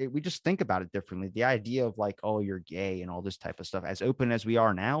stuff. And we just think about it differently. The idea of like, oh, you're gay and all this type of stuff, as open as we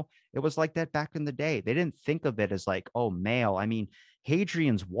are now, it was like that back in the day. They didn't think of it as like, oh, male. I mean,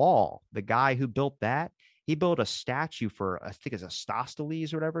 Hadrian's Wall, the guy who built that, he built a statue for, I think it's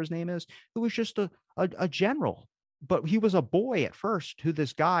Astothiles or whatever his name is, who was just a general. But he was a boy at first who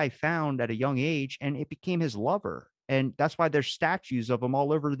this guy found at a young age, and it became his lover. And that's why there's statues of him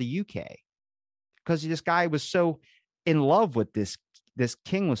all over the UK. Because this guy was so in love with this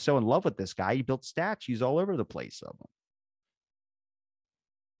king was so in love with this guy, he built statues all over the place of him.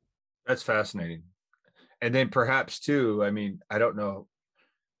 That's fascinating. And then perhaps too, I mean, I don't know.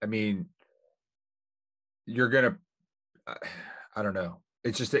 I mean, you're gonna, I don't know.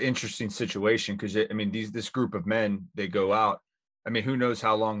 It's just an interesting situation because I mean, this group of men, they go out. I mean, who knows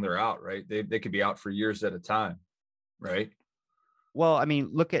how long they're out, right? They could be out for years at a time, right? Well, I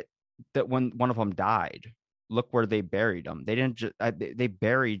mean, look at that when one of them died. Look where they buried him. They didn't just they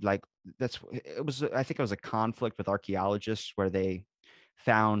buried like I think it was a conflict with archaeologists where they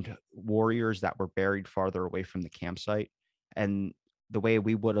found warriors that were buried farther away from the campsite. And the way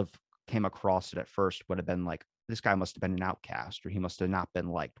we would have came across it at first would have been like, this guy must have been an outcast or he must have not been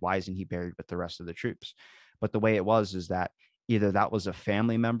liked. Why isn't he buried with the rest of the troops? But the way it was is that either that was a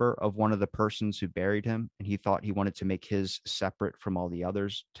family member of one of the persons who buried him, and he thought he wanted to make his separate from all the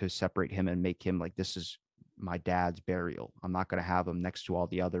others to separate him and make him like, this is my dad's burial. I'm not going to have him next to all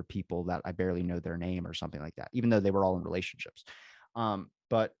the other people that I barely know their name or something like that, even though they were all in relationships.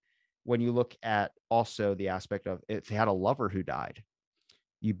 But when you look at also the aspect of if they had a lover who died,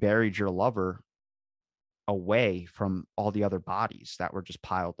 you buried your lover away from all the other bodies that were just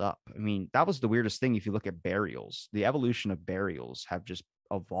piled up. I mean, that was the weirdest thing. If you look at burials, the evolution of burials have just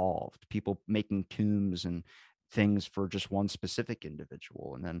evolved. People making tombs and things for just one specific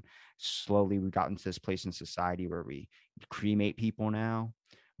individual. And then slowly we got into this place in society where we cremate people now.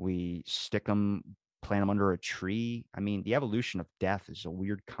 We stick them, plant them under a tree. I mean, the evolution of death is a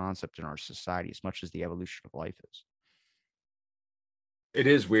weird concept in our society as much as the evolution of life is. It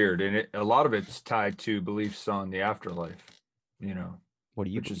is weird, and a lot of it's tied to beliefs on the afterlife, you know, What do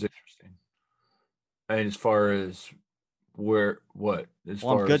you which is believe? interesting. And as far as as Well, I'm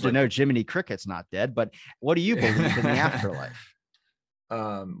far good as to like know Jiminy Cricket's not dead, but what do you believe in the afterlife?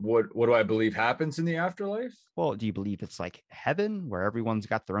 what do I believe happens in the afterlife? Well, do you believe it's like heaven where everyone's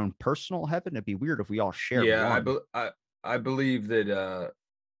got their own personal heaven? It'd be weird if we all shared Yeah, one. I believe that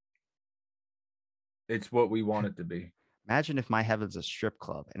it's what we want it to be. Imagine if my heaven's a strip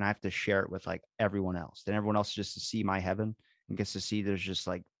club and I have to share it with like everyone else. Then everyone else just to see my heaven and gets to see there's just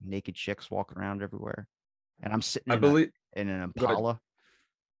like naked chicks walking around everywhere. And I'm sitting I believe in an Go ahead. Impala.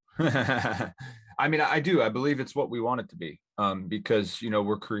 I mean, I do. I believe it's what we want it to be. Because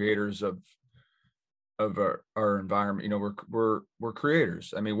we're creators of our environment. We're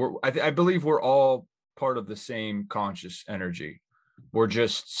creators. I mean, I believe we're all part of the same conscious energy. We're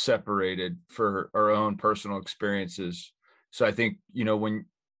just separated for our own personal experiences. So I think,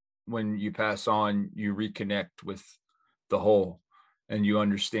 when you pass on, you reconnect with the whole and you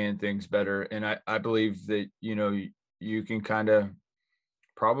understand things better. And I believe that, you can kind of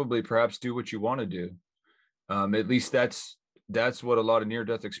probably perhaps do what you want to do. At least that's what a lot of near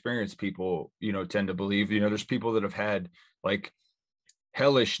death experience people, tend to believe. There's people that have had like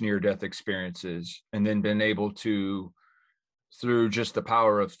hellish near death experiences and then been able to, through just the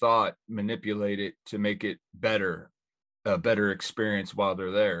power of thought, manipulate it to make it better, a better experience while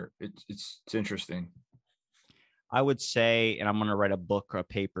they're there. It's interesting. I would say, and I'm going to write a book or a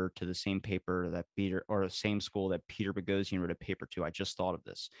paper to the same paper that Peter or the same school that Peter Boghossian wrote a paper to. I just thought of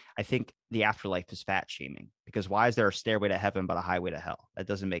this. I think the afterlife is fat shaming because why is there a stairway to heaven but a highway to hell? That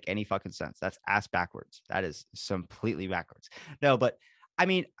doesn't make any fucking sense. That's ass backwards. That is completely backwards. No, but I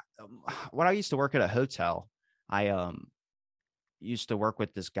mean, when I used to work at a hotel, I used to work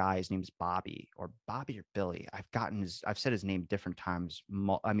with this guy. His name's Bobby or Billy. I've said his name different times.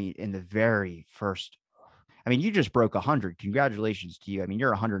 I mean, in the very first, I mean, you just broke 100. Congratulations to you. I mean, you're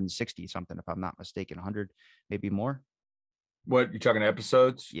 160 something, if I'm not mistaken, 100, maybe more. What, you talking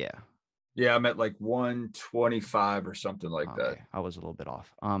episodes? Yeah. Yeah, I'm at like 125 or something like that. Okay. I was a little bit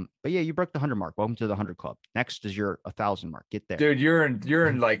off. But yeah, you broke the 100 mark. Welcome to the 100 club. Next is your 1,000 mark. Get there. Dude, you're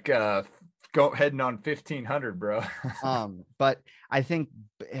in like go heading on 1500, bro. But I think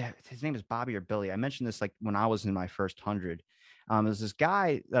his name is Bobby or Billy. I mentioned this like when I was in my first 100. There's this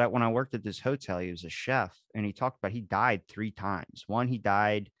guy that when I worked at this hotel, he was a chef, and he talked about he died 3 times. One, he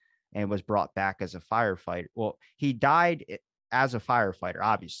died and was brought back as a firefighter. Well, he died as a firefighter.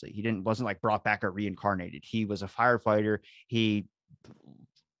 Obviously, he wasn't like brought back or reincarnated. He was a firefighter. He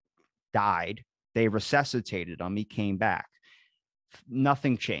died. They resuscitated him. He came back.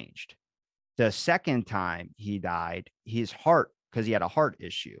 Nothing changed. The second time he died, his heart, because he had a heart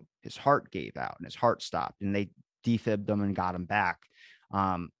issue, his heart gave out and his heart stopped, and they defibbed him and got him back.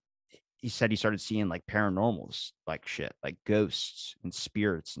 He said he started seeing like paranormals, like shit, like ghosts and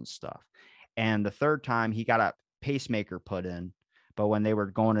spirits and stuff. And the third time he got a pacemaker put in, but when they were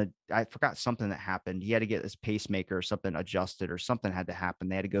going to, I forgot something that happened. He had to get this pacemaker or something adjusted or something had to happen.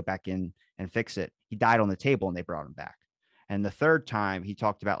 They had to go back in and fix it. He died on the table and they brought him back. And the third time he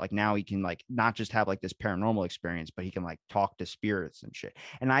talked about like now he can like not just have like this paranormal experience, but he can like talk to spirits and shit.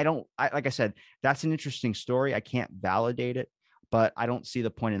 And like I said, that's an interesting story. I can't validate it, but I don't see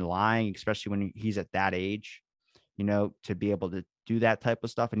the point in lying, especially when he's at that age, to be able to do that type of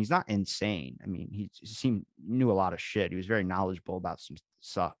stuff. And he's not insane. I mean, he knew a lot of shit. He was very knowledgeable about some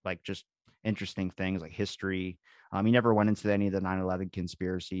stuff, like just interesting things like history. He never went into any of the 9/11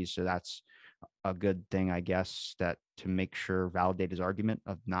 conspiracies. So that's a good thing, I guess, that to make sure validate his argument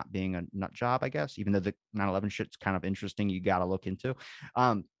of not being a nut job, I guess, even though the 9/11 shit's kind of interesting, you got to look into.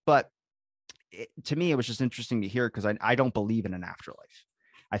 But to me, it was just interesting to hear because I don't believe in an afterlife.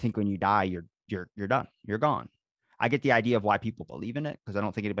 I think when you die, you're done. You're gone. I get the idea of why people believe in it because I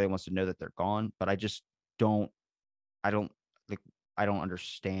don't think anybody wants to know that they're gone, but I just don't. I don't like. I don't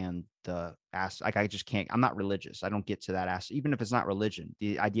understand the ass. Like I just can't. I'm not religious. I don't get to that ass. Even if it's not religion,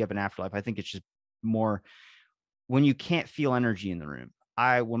 the idea of an afterlife, I think it's just more when you can't feel energy in the room.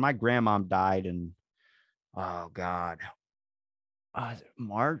 When my grandmom died in, oh God,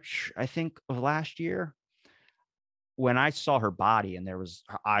 March, I think, of last year, when I saw her body and there was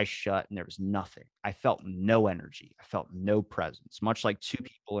her eyes shut and there was nothing, I felt no energy. I felt no presence, much like two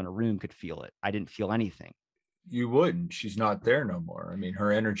people in a room could feel it. I didn't feel anything. You wouldn't. She's not there no more. I mean,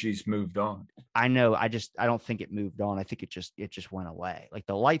 her energy's moved on. I know. I don't think it moved on. I think it just went away. Like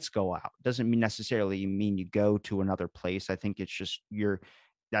the lights go out. Doesn't mean necessarily mean you go to another place. I think it's just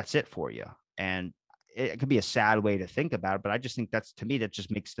that's it for you. And it could be a sad way to think about it, but I just think that's, to me, that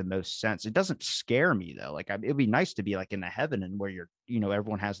just makes the most sense. It doesn't scare me though. Like it'd be nice to be like in the heaven and where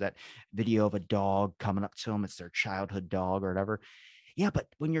everyone has that video of a dog coming up to them. It's their childhood dog or whatever. Yeah, but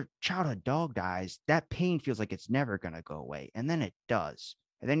when your childhood dog dies, that pain feels like it's never going to go away. And then it does.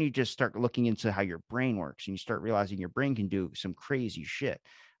 And then you just start looking into how your brain works and you start realizing your brain can do some crazy shit.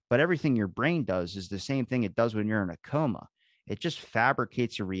 But everything your brain does is the same thing it does when you're in a coma. It just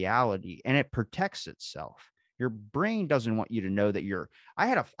fabricates a reality and it protects itself. Your brain doesn't want you to know that I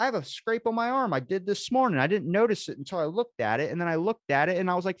have a scrape on my arm. I did this morning. I didn't notice it until I looked at it. And then I looked at it and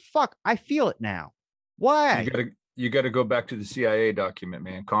I was like, fuck, I feel it now. Why? You gotta go back to the CIA document,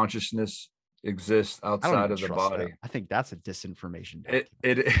 man. Consciousness exists I don't outside even of the trust body. that. I think that's a disinformation It,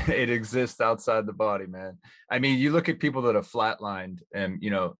 document. it exists outside the body, man. I mean, you look at people that have flatlined and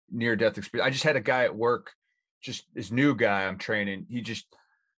near death experience. I just had a guy at work, just this new guy I'm training. He just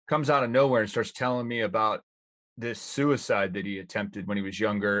comes out of nowhere and starts telling me about this suicide that he attempted when he was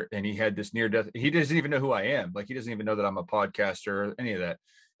younger, and he had this near death. He doesn't even know who I am. Like he doesn't even know that I'm a podcaster or any of that.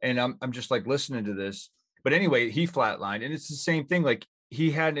 And I'm just like listening to this. But anyway, he flatlined, and it's the same thing. Like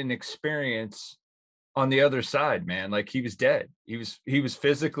he had an experience on the other side, man. Like he was dead. He was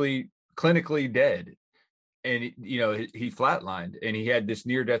physically, clinically dead, and he flatlined, and he had this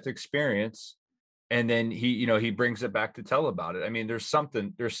near death experience, and then he brings it back to tell about it. I mean, there's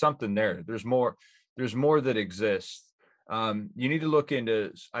something there. There's more that exists. You need to look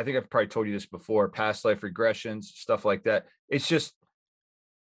into. I think I've probably told you this before. Past life regressions, stuff like that. It's just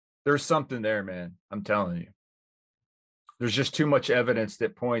there's something there, man. I'm telling you. There's just too much evidence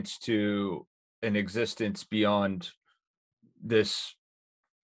that points to an existence beyond this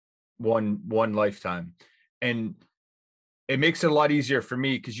one lifetime. And it makes it a lot easier for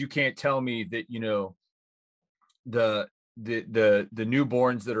me because you can't tell me that the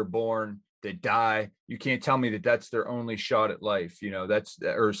newborns that are born that die, you can't tell me that that's their only shot at life.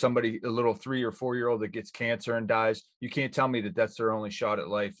 Or somebody, a little 3 or 4 year old that gets cancer and dies, you can't tell me that that's their only shot at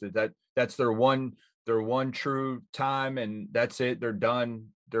life. That's their one true time, and that's it. They're done.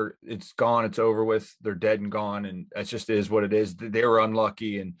 It's gone. It's over with. They're dead and gone, and that just is what it is. They were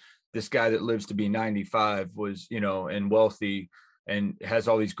unlucky, and this guy that lives to be 95 was and wealthy and has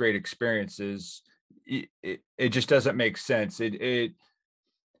all these great experiences. It just doesn't make sense.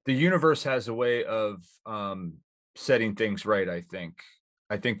 The universe has a way of setting things right.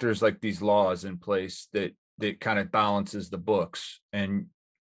 I think there's like these laws in place that kind of balances the books, and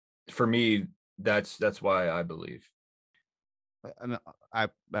for me, that's why I believe. I'm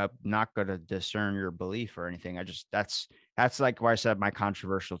not going to discern your belief or anything. That's like why I said my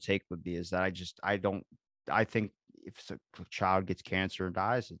controversial take would be is that I think if a child gets cancer and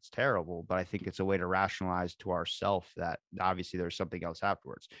dies, it's terrible, but I think it's a way to rationalize to ourselves that obviously there's something else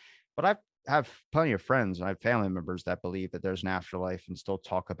afterwards. But I have plenty of friends and I have family members that believe that there's an afterlife and still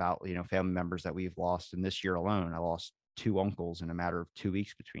talk about, family members that we've lost. And this year alone, I lost 2 uncles in a matter of 2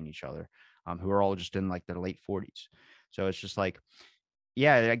 weeks between each other, who are all just in like their late 40s. So it's just like,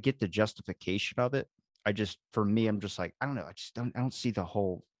 yeah, I get the justification of it. For me, I'm just like, I don't know. I don't see the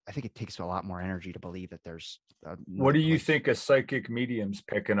whole. I think it takes a lot more energy to believe that there's. What do you think a psychic medium's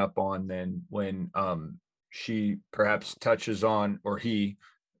picking up on then when she perhaps touches on, or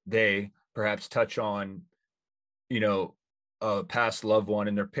they perhaps touch on, a past loved one,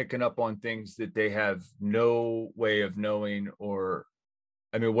 and they're picking up on things that they have no way of knowing? Or,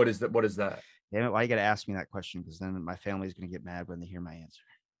 I mean, what is that? What is that? Damn it, why you got to ask me that question? Because then my family's going to get mad when they hear my answer.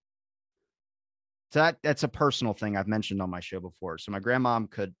 So that's a personal thing I've mentioned on my show before. So my grandmom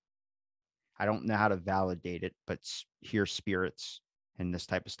could, I don't know how to validate it, but hear spirits and this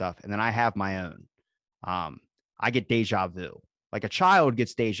type of stuff. And then I have my own. I get deja vu. Like a child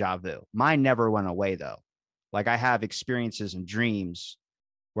gets deja vu. Mine never went away though. Like I have experiences and dreams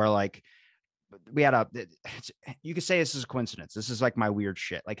where like we had you could say this is a coincidence. This is like my weird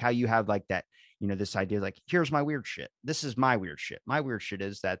shit. Like how you have like that, this idea, like, here's my weird shit. This is my weird shit. My weird shit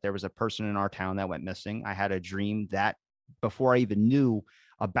is that there was a person in our town that went missing. I had a dream that before I even knew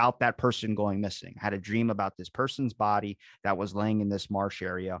about that person going missing. I had a dream about this person's body that was laying in this marsh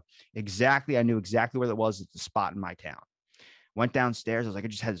area. Exactly. I knew exactly where it was. It's the spot in my town. Went downstairs. I was like, I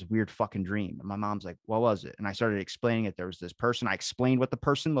just had this weird fucking dream. And my mom's like, what was it? And I started explaining it. There was this person. I explained what the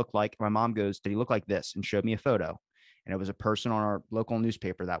person looked like. My mom goes, did he look like this? And showed me a photo. And it was a person on our local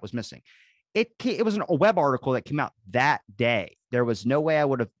newspaper that was missing. It was a web article that came out that day. There was no way I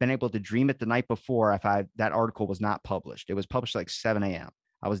would have been able to dream it the night before if that article was not published. It was published like 7 a.m.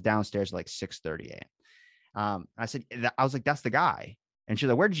 I was downstairs like 6:30 a.m. I was like, that's the guy. And she's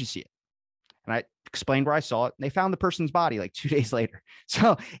like, where did you see it? And I explained where I saw it. And they found the person's body like 2 days later.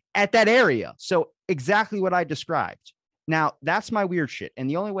 So at that area. So exactly what I described. Now that's my weird shit. And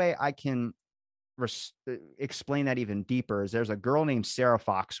the only way I can explain that even deeper is there's a girl named Sarah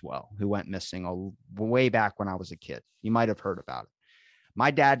Foxwell who went missing way back when I was a kid. You might have heard about it.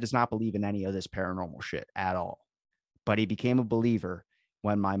 My dad does not believe in any of this paranormal shit at all, but he became a believer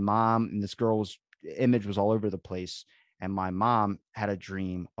when my mom and this girl's image was all over the place. And my mom had a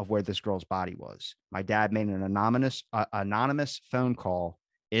dream of where this girl's body was. My dad made an anonymous phone call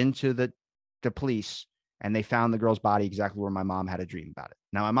into the police, and they found the girl's body exactly where my mom had a dream about it.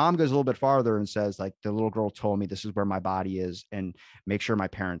 Now, my mom goes a little bit farther and says, like, the little girl told me this is where my body is, and make sure my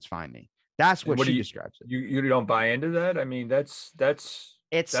parents find me. That's what she describes it. You don't buy into that? I mean, that's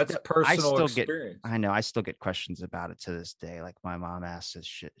personal experience. I know. I still get questions about it to this day. Like my mom asks this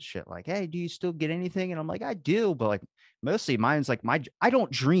shit like, hey, do you still get anything? And I'm like, I do. But like mostly mine's like I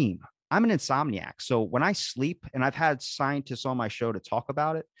don't dream. I'm an insomniac. So when I sleep, and I've had scientists on my show to talk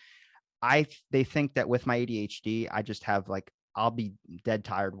about it, they think that with my ADHD, I just have like, I'll be dead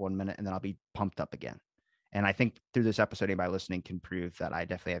tired 1 minute and then I'll be pumped up again. And I think through this episode, anybody listening can prove that I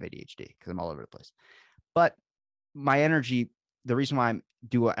definitely have ADHD because I'm all over the place. But my energy, the reason why I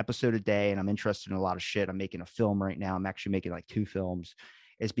do an episode a day and I'm interested in a lot of shit, I'm making a film right now. I'm actually making like 2 films,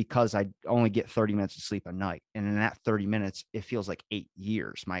 is because I only get 30 minutes of sleep a night. And in that 30 minutes, it feels like 8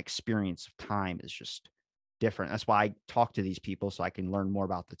 years. My experience of time is just different. That's why I talk to these people so I can learn more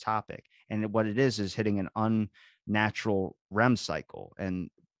about the topic. And what it is hitting an unnatural REM cycle. And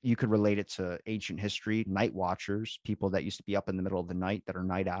you could relate it to ancient history, night watchers, people that used to be up in the middle of the night that are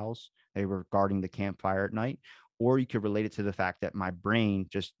night owls. They were guarding the campfire at night. Or you could relate it to the fact that my brain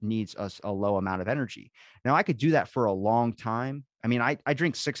just needs a low amount of energy. Now, I could do that for a long time. I mean, I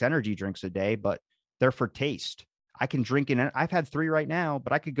drink 6 energy drinks a day, but they're for taste. I can drink I've had 3 right now,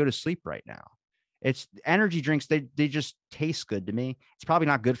 but I could go to sleep right now. It's energy drinks. They just taste good to me. It's probably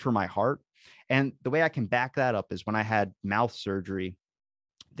not good for my heart. And the way I can back that up is when I had mouth surgery,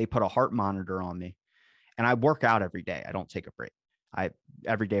 they put a heart monitor on me, and I work out every day. I don't take a break.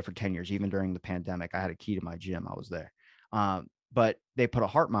 Every day for 10 years, even during the pandemic, I had a key to my gym. I was there. But they put a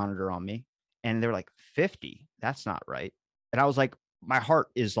heart monitor on me, and they're like 50. That's not right. And I was like, my heart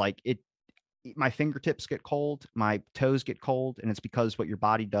is like my fingertips get cold, my toes get cold. And it's because what your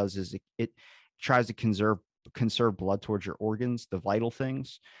body does is it tries to conserve blood towards your organs, the vital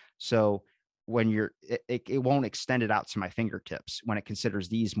things. So when it won't extend it out to my fingertips when it considers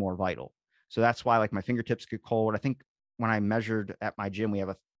these more vital. So that's why like my fingertips get cold. I think when I measured at my gym, we have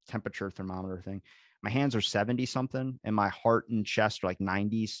a temperature thermometer thing. My hands are 70 something and my heart and chest are like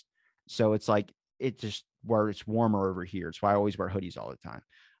 90s. So it's like, where it's warmer over here. It's why I always wear hoodies all the time.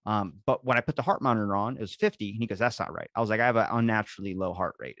 But when I put the heart monitor on, it was 50. And he goes, that's not right. I was like, I have an unnaturally low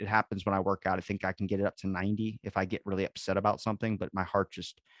heart rate. It happens when I work out. I think I can get it up to 90 if I get really upset about something, but my heart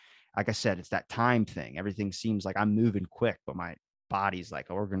just, like I said, it's that time thing. Everything seems like I'm moving quick, but my body's like,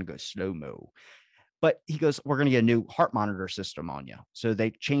 oh, we're going to go slow-mo. But he goes, we're going to get a new heart monitor system on you. So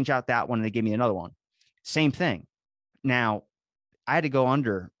they change out that one and they give me another one. Same thing. Now, I had to go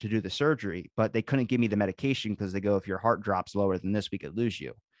under to do the surgery, but they couldn't give me the medication because they go, if your heart drops lower than this, we could lose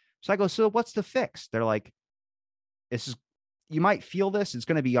you. So I go, so what's the fix? They're like, you might feel this. It's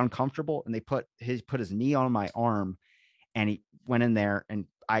going to be uncomfortable. And they put his knee on my arm, and he went in there and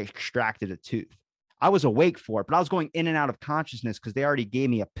I extracted a tooth. I was awake for it, but I was going in and out of consciousness because they already gave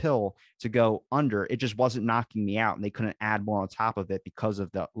me a pill to go under. It just wasn't knocking me out, and they couldn't add more on top of it because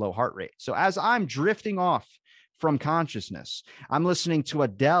of the low heart rate. So as I'm drifting off from consciousness, I'm listening to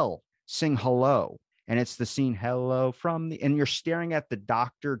Adele sing Hello, and it's the scene Hello and you're staring at the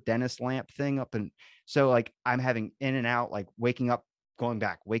doctor dentist lamp thing up. And so like I'm having in and out, like waking up, going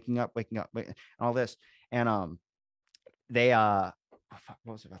back, waking up, and all this. And what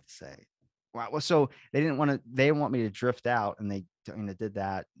was I about to say? Wow. So they didn't want me to drift out, and they did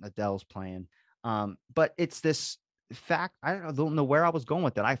that. Adele's playing. But it's this fact. I don't know where I was going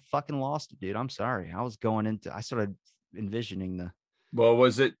with it. I fucking lost it, dude. I'm sorry. I started envisioning Well,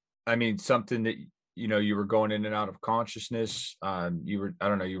 was it, I mean, something that you know, you were going in and out of consciousness. You were, I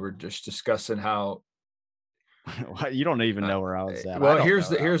don't know, you were just discussing how You don't even uh, know where I was at. I well, don't know where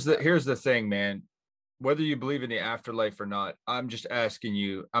I was at. here's the thing, man. Whether you believe in the afterlife or not, I'm just asking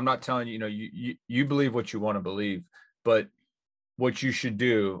you. I'm not telling you, you know, you believe what you want to believe, but what you should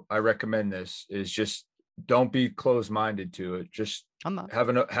do, I recommend this, is just don't be closed-minded to it. Just I'm not. have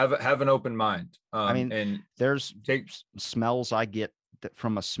an open mind. I mean, And there's take smells I get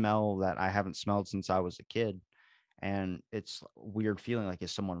from a smell that I haven't smelled since I was a kid, and it's a weird feeling like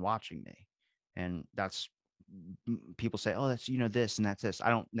is someone watching me, and that's people say, oh, that's this and that's this. I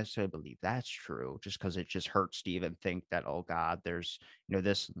don't necessarily believe that's true, just because it just hurts to even think that, oh God, there's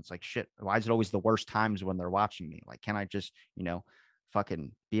this, and it's like, shit, why is it always the worst times when they're watching me? Like, can I just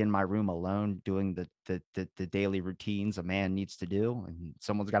fucking be in my room alone doing the daily routines a man needs to do, and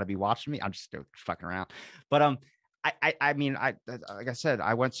someone's got to be watching me? I'm just fucking around. But I mean, like I said,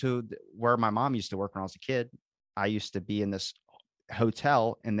 I went to where my mom used to work when I was a kid. I used to be in this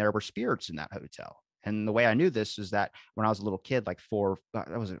hotel, and there were spirits in that hotel. And the way I knew this is that when I was a little kid, like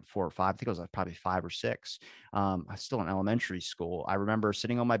I wasn't 4 or 5, I think it was like probably 5 or 6. I was still in elementary school. I remember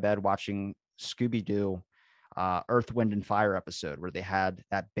sitting on my bed watching Scooby-Doo, Earth, Wind, and Fire episode where they had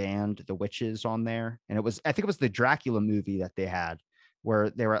that band, the Witches, on there. And I think it was the Dracula movie that they had where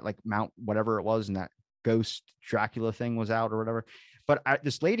they were at like Mount, whatever it was, and that ghost Dracula thing was out or whatever. But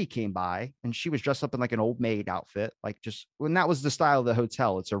this lady came by, and she was dressed up in like an old maid outfit, like just when that was the style of the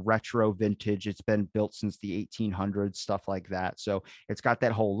hotel. It's a retro vintage. It's been built since the 1800s, stuff like that. So it's got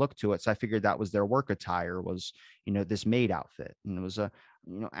that whole look to it. So I figured that was their work attire, was, this maid outfit. And it was a,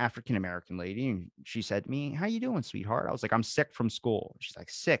 African-American lady. And she said to me, how you doing, sweetheart? I was like, I'm sick from school. She's like,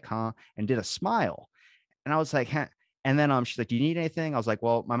 sick, huh? And did a smile. And I was like, huh. And then she's like, do you need anything? I was like,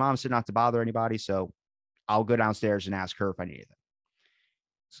 well, my mom said not to bother anybody, so I'll go downstairs and ask her if I need anything.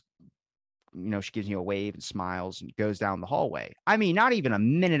 She gives me a wave and smiles and goes down the hallway. I mean, not even a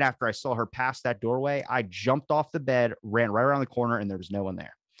minute after I saw her pass that doorway, I jumped off the bed, ran right around the corner, and there was no one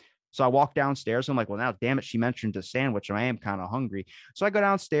there. So I walked downstairs. I'm like, well, now, damn it, she mentioned a sandwich, and I am kind of hungry. So I go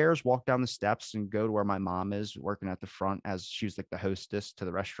downstairs, walk down the steps, and go to where my mom is working at the front, as she was like the hostess to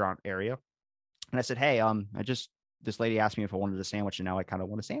the restaurant area. And I said, hey, this lady asked me if I wanted a sandwich, and now I kind of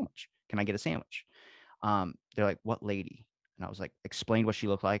want a sandwich. Can I get a sandwich? They're like, what lady? And I was like, explain what she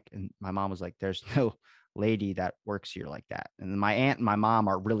looked like. And my mom was like, there's no lady that works here like that. And my aunt and my mom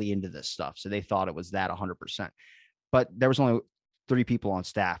are really into this stuff, so they thought it was that 100%. But there was only 3 people on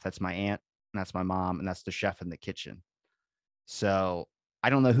staff. That's my aunt, and that's my mom, and that's the chef in the kitchen. So I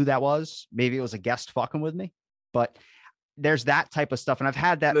don't know who that was. Maybe it was a guest fucking with me, but there's that type of stuff, and I've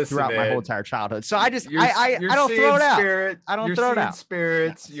had that throughout my whole entire childhood. So I just I don't throw it out. I don't throw it out.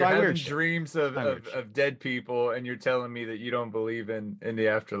 Spirits. You're having dreams of dead people, and you're telling me that you don't believe in the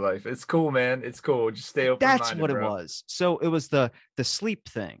afterlife. It's cool, man. It's cool. Just stay open. That's what it was. So it was the sleep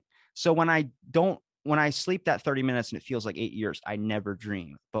thing. So when I sleep that 30 minutes and it feels like 8 years, I never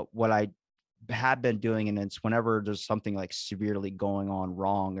dream. But what I have been doing, and it's whenever there's something like severely going on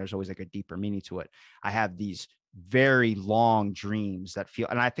wrong, there's always like a deeper meaning to it. I have these very long dreams that feel,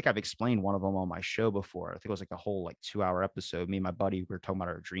 and I think I've explained one of them on my show before. I think it was like a whole like 2-hour episode. Me and my buddy, we were talking about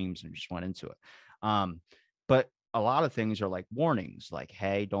our dreams and just went into it. But a lot of things are like warnings, like,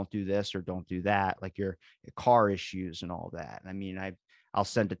 hey, don't do this or don't do that, like your car issues and all that. I mean, I'll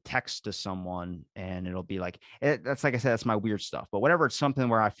send a text to someone and it'll be like, that's like I said, that's my weird stuff. But whenever it's something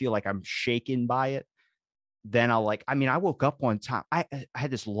where I feel like I'm shaken by it, then I woke up one time. I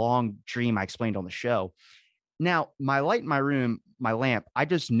had this long dream I explained on the show. Now, my light in my room, my lamp, I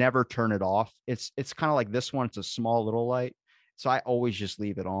just never turn it off. It's kind of like this one. It's a small little light. So I always just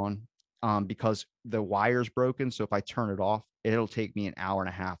leave it on because the wire's broken. So if I turn it off, it'll take me an hour and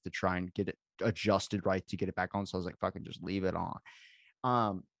a half to try and get it adjusted right to get it back on. So I was like, fucking just leave it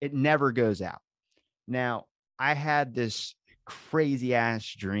on. It never goes out. Now, I had this crazy ass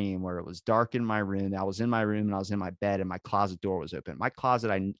dream where it was dark in my room. I was in my room and I was in my bed and my closet door was open. My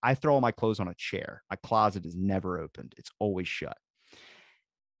closet, I throw all my clothes on a chair. My closet is never opened. It's always shut.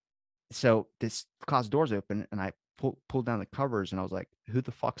 So this closet door's open and I pulled down the covers and I was like, who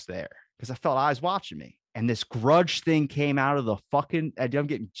the fuck's there? Because I felt eyes watching me. And this grudge thing came out of the fucking, I'm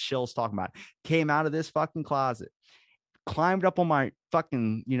getting chills talking about it, came out of this fucking closet, climbed up on my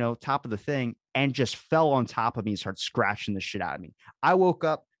fucking, top of the thing and just fell on top of me and started scratching the shit out of me. I woke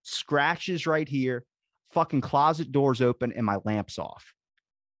up, scratches right here, fucking closet doors open and my lamp's off.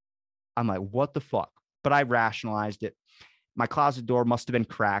 I'm like, what the fuck? But I rationalized it. My closet door must have been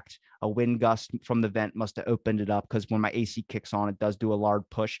cracked. A wind gust from the vent must have opened it up because when my AC kicks on, it does do a large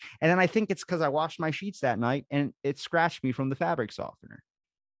push. And then I think it's because I washed my sheets that night and it scratched me from the fabric softener.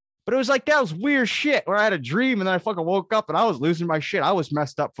 But it was like, that was weird shit where I had a dream and then I fucking woke up and I was losing my shit. I was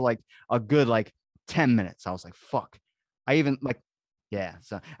messed up for like a good like 10 minutes. I was like, fuck. I even like, yeah.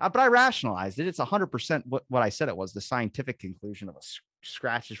 So, but I rationalized it. It's 100% what I said it was, the scientific conclusion of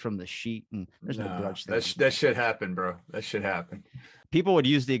scratches from the sheet. And there's no No, grudge thing. that should happen, bro. That should happen. People would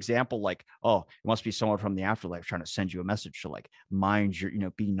use the example like, oh, it must be someone from the afterlife trying to send you a message to like mind your,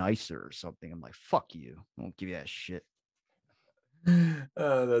 be nicer or something. I'm like, fuck you. I won't give you that shit.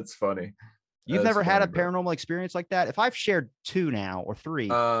 That's funny. You've never had a paranormal experience like that? If I've shared 2 now or 3,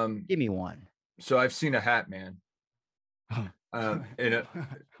 give me one. So I've seen a hat man. What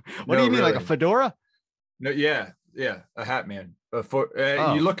do you mean, like a fedora? No, yeah, a hat man.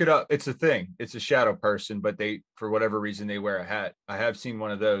 You look it up. It's a thing. It's a shadow person, but they, for whatever reason, they wear a hat. I have seen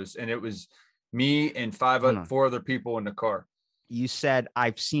one of those, and it was me and 4 other people in the car. You said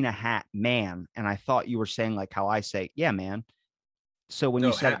I've seen a hat man, and I thought you were saying like how I say, yeah, man. So when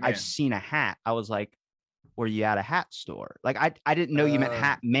you said I've seen a hat, I was like, were you at a hat store? Like I didn't know you meant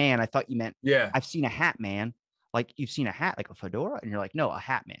hat man. I thought you meant, I've seen a hat man. Like you've seen a hat, like a fedora, and you're like, no, a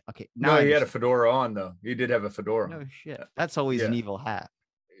hat man. Okay, now he had a fedora on though. He did have a fedora. No shit, that's always an evil hat.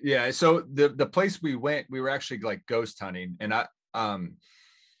 Yeah. So the place we went, we were actually like ghost hunting, and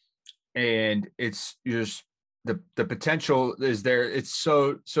and it's just the potential is there. It's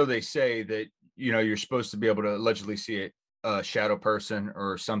so they say that you're supposed to be able to allegedly see a shadow person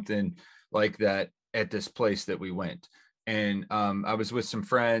or something like that at this place that we went, and I was with some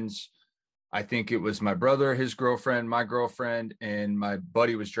friends. I think it was my brother, his girlfriend, my girlfriend, and my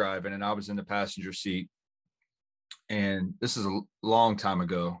buddy was driving, and I was in the passenger seat. And this is a long time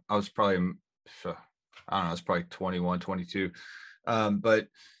ago. I was probably, I don't know, I was probably 21, 22. But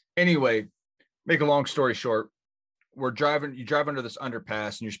anyway, make a long story short, you drive under this underpass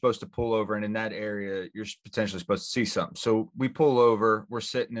and you're supposed to pull over. And in that area, you're potentially supposed to see something. So we pull over, we're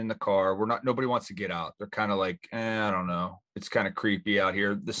sitting in the car. Nobody wants to get out. They're kind of like, I don't know. It's kind of creepy out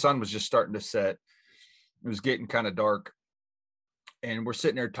here. The sun was just starting to set. It was getting kind of dark. And we're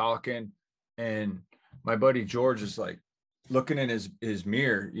sitting there talking. And my buddy George is like looking in his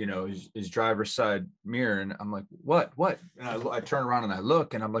mirror, his driver's side mirror. And I'm like, what? And I turn around and I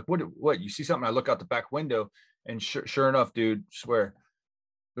look and I'm like, what? You see something? I look out the back window. And sure enough, dude, swear,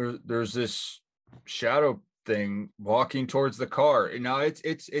 there's this shadow thing walking towards the car. And now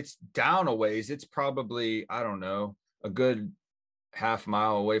it's down a ways. It's probably, I don't know, a good half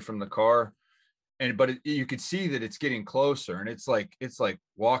mile away from the car. But you could see that it's getting closer, and it's like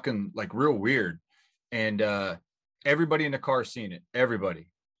walking like real weird. And everybody in the car seen it. Everybody.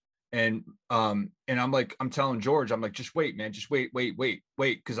 And I'm telling George, I'm like, just wait, man, just wait.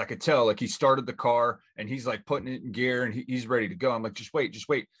 Cause I could tell like he started the car and he's like putting it in gear and he's ready to go. I'm like, just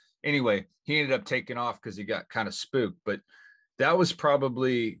wait. Anyway, he ended up taking off cause he got kind of spooked, but that was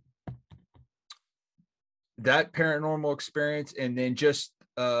probably that paranormal experience. And then just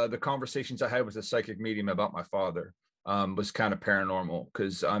the conversations I had with a psychic medium about my father was kind of paranormal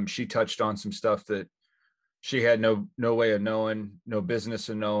because she touched on some stuff that she had no way of knowing, no business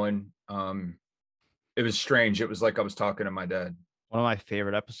of knowing. It was strange. It was like I was talking to my dad. One of my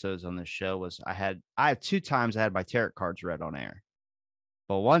favorite episodes on this show was I had 2 times I had my tarot cards read on air,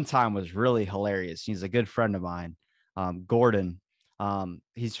 but one time was really hilarious. He's a good friend of mine, Gordon.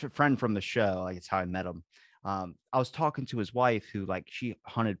 He's a friend from the show. Like it's how I met him. I was talking to his wife who like she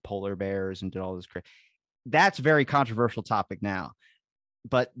hunted polar bears and did all this crazy. That's a very controversial topic now.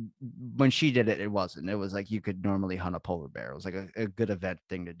 But when she did it, it wasn't. It was like you could normally hunt a polar bear. It was like a good event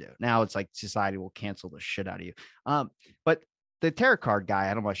thing to do. Now it's like society will cancel the shit out of you. But the tarot card guy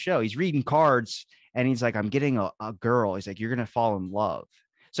on my show, he's reading cards and he's like, I'm getting a girl. He's like, you're going to fall in love.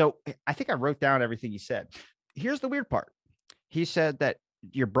 So I think I wrote down everything he said. Here's the weird part. He said that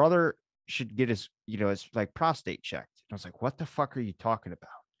your brother should get his like prostate checked. And I was like, what the fuck are you talking about?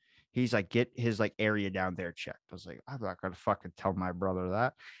 He's like, get his like area down there checked. I was like, I'm not going to fucking tell my brother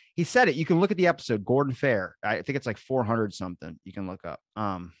that. He said it. You can look at the episode, Gordon Fair. I think it's like 400 something. You can look up.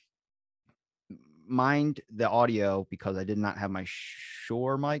 Mind the audio because I did not have my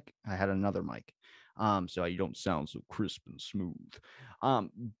Shure mic. I had another mic. So you don't sound so crisp and smooth.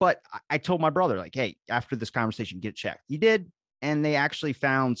 But I told my brother like, hey, after this conversation, get checked. He did. And they actually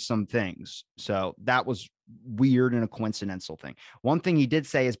found some things. So that was weird and a coincidental thing. One thing he did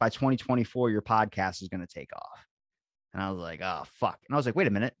say is by 2024, your podcast is going to take off. And I was like, oh, fuck. And I was like, wait a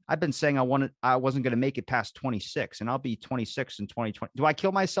minute. I've been saying I wasn't going to make it past 26 and I'll be 26 in 2020. Do I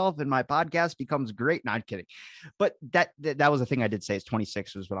kill myself and my podcast becomes great? Not kidding. But that was the thing I did say is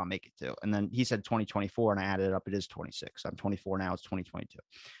 26 was what I'll make it to. And then he said 2024 and I added it up. It is 26. I'm 24 now. It's 2022.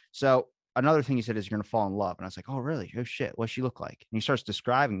 So another thing he said is you're gonna fall in love. And I was like, oh really? Oh shit, what's she look like? And he starts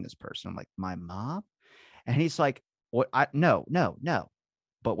describing this person. I'm like, my mom? And he's like, what? No.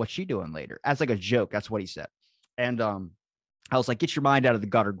 But what's she doing later? As like a joke. That's what he said. And I was like, get your mind out of the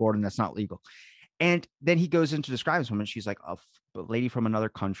gutter, Gordon. That's not legal. And then he goes into describing this woman. She's like a lady from another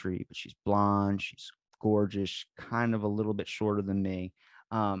country, but she's blonde, she's gorgeous, kind of a little bit shorter than me.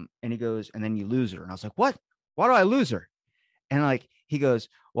 And he goes, and then you lose her. And I was like, what? Why do I lose her? And like he goes,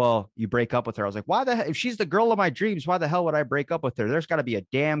 well, you break up with her. I was like, why the hell? If she's the girl of my dreams, why the hell would I break up with her? There's got to be a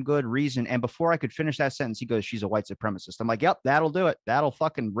damn good reason. And before I could finish that sentence, he goes, she's a white supremacist. I'm like, yep, that'll do it. That'll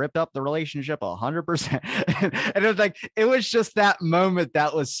fucking rip up the relationship 100%. And it was like, it was just that moment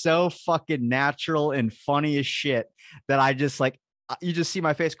that was so fucking natural and funny as shit that I just like, you just see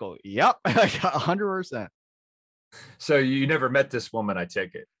my face go, yep, like 100%. So you never met this woman, I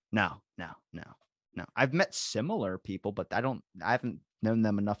take it. No. I've met similar people, but I haven't known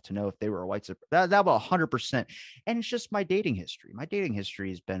them enough to know if they were a white that about 100%. And it's just my dating history. My dating history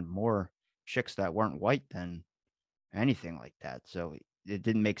has been more chicks that weren't white than anything like that. So it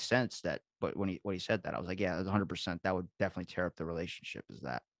didn't make sense that, but when he said that, I was like, yeah, 100%. That would definitely tear up the relationship. Is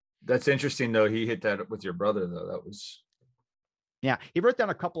that? That's interesting though. He hit that with your brother though. That was, Yeah. He wrote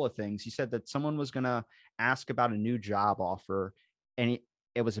down a couple of things. He said that someone was going to ask about a new job offer, and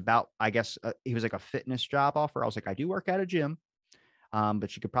it was about, I guess, he was like a fitness job offer. I was like, I do work at a gym.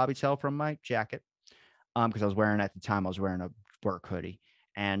 But you could probably tell from my jacket, because I was wearing at the time, I was wearing a work hoodie.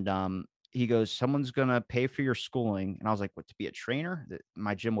 And he goes, someone's gonna pay for your schooling. And I was like, what, to be a trainer? That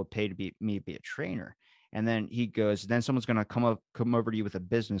my gym would pay to be me to be a trainer. And then he goes, then someone's gonna come over to you with a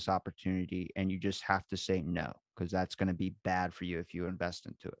business opportunity, and you just have to say no, because that's gonna be bad for you if you invest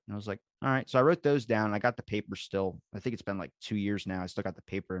into it. And I was like, all right. So I wrote those down. I got the paper still. I think it's been like 2 years now. I still got the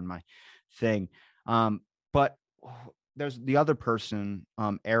paper in my thing. But there's the other person,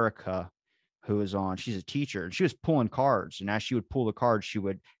 Erica, who is on. She's a teacher, and she was pulling cards. And as she would pull the cards, she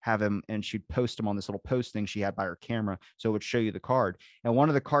would have him, and she'd post them on this little post thing she had by her camera, so it would show you the card. And one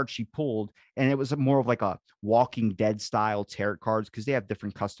of the cards she pulled, and it was more of like a Walking Dead style tarot cards, because they have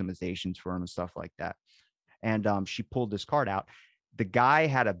different customizations for them and stuff like that. And she pulled this card out. The guy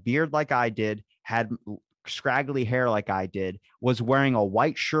had a beard like I did, had scraggly hair like I did, was wearing a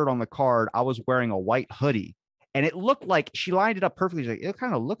white shirt on the card. I was wearing a white hoodie. And it looked like she lined it up perfectly. She's like, it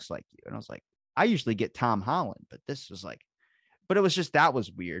kind of looks like you. And I was like, I usually get Tom Holland, but this was like, but it was just, that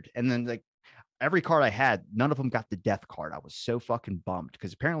was weird. And then like every card I had, none of them got the death card. I was so fucking bummed,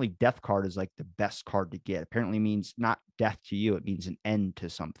 because apparently death card is like the best card to get. Apparently means not death to you. It means an end to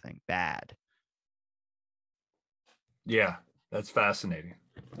something bad. yeah, that's fascinating.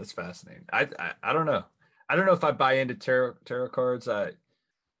 That's fascinating. I don't know. I don't know if I buy into tarot cards. I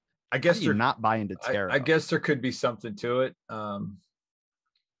How guess do you not buy into tarot? I guess there could be something to it.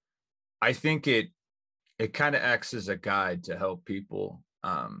 I think it kind of acts as a guide to help people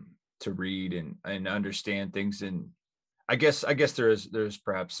to read and understand things. And I guess there's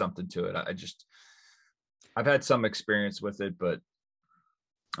perhaps something to it. I've had some experience with it, but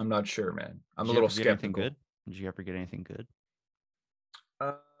I'm not sure, man. I'm a little skeptical. Good? Did you ever get anything good?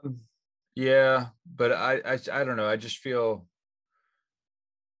 Yeah, but I don't know. I just feel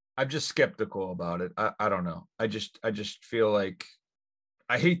I'm just skeptical about it. I don't know. I just feel like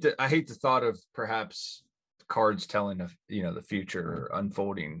I hate the thought of perhaps cards telling the future or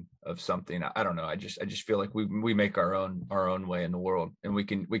unfolding of something. I don't know. I just feel like we make our own way in the world, and we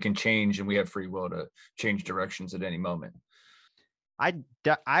can change, and we have free will to change directions at any moment.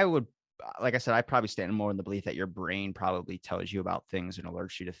 I would, like I said, I probably stand more in the belief that your brain probably tells you about things and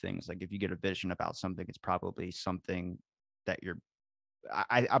alerts you to things. Like if you get a vision about something, it's probably something that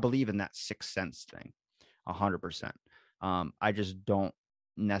I believe in that sixth sense thing 100%. I just don't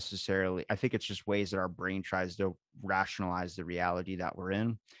necessarily, I think it's just ways that our brain tries to rationalize the reality that we're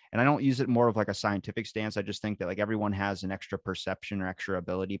in. And I don't use it more of like a scientific stance. I just think that like everyone has an extra perception or extra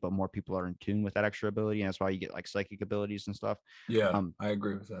ability, but more people are in tune with that extra ability. And that's why you get like psychic abilities and stuff. Yeah, I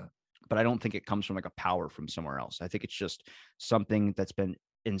agree with that. But I don't think it comes from like a power from somewhere else. I think it's just something that's been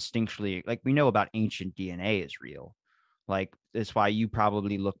instinctually, like we know about ancient DNA is real. Like that's why you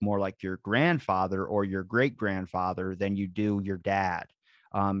probably look more like your grandfather or your great grandfather than you do your dad.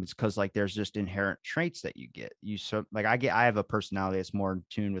 It's because like there's just inherent traits that you get. I have a personality that's more in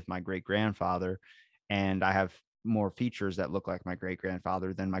tune with my great grandfather, and I have more features that look like my great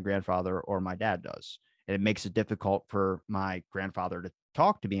grandfather than my grandfather or my dad does. And it makes it difficult for my grandfather to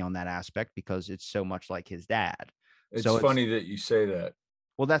talk to me on that aspect because it's so much like his dad. It's funny that you say that.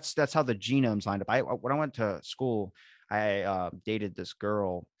 Well, that's how the genomes lined up. When I went to school, I dated this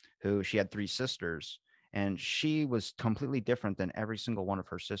girl who she had three sisters, and she was completely different than every single one of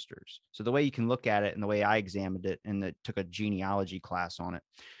her sisters. So the way you can look at it and the way I examined it and took a genealogy class on it,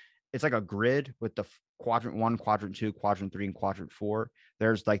 it's like a grid with the quadrant 1, quadrant 2, quadrant 3, and quadrant 4.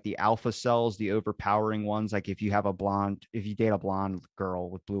 There's like the alpha cells, the overpowering ones. Like if you date a blonde girl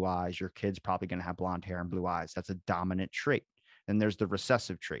with blue eyes, your kid's probably going to have blonde hair and blue eyes. That's a dominant trait. Then there's the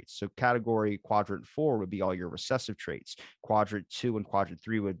recessive traits. So category quadrant 4 would be all your recessive traits. Quadrant 2 and quadrant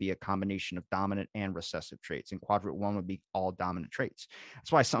 3 would be a combination of dominant and recessive traits. And quadrant 1 would be all dominant traits.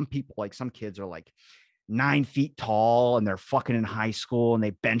 That's why some people, like some kids are like 9 feet tall and they're fucking in high school and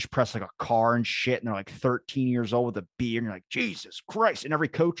they bench press like a car and shit. And they're like 13 years old with a beard. And you're like, Jesus Christ. And every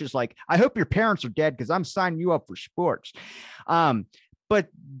coach is like, I hope your parents are dead because I'm signing you up for sports. But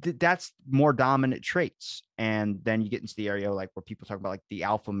that's more dominant traits. And then you get into the area like where people talk about like the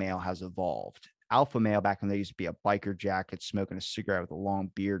alpha male has evolved. Alpha male back when they used to be a biker jacket, smoking a cigarette with a long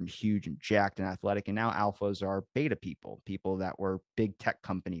beard and huge and jacked and athletic. And now alphas are beta people that were big tech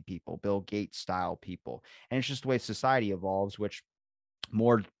company people, Bill Gates style people. And it's just the way society evolves, which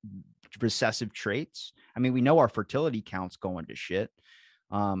more recessive traits. I mean, we know our fertility counts going to shit.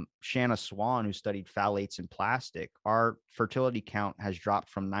 Shanna Swan, who studied phthalates in plastic, our fertility count has dropped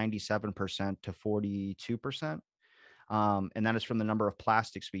from 97% to 42%. And that is from the number of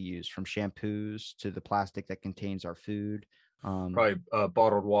plastics we use, from shampoos to the plastic that contains our food. Probably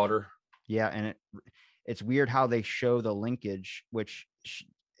bottled water. Yeah, and it's weird how they show the linkage, which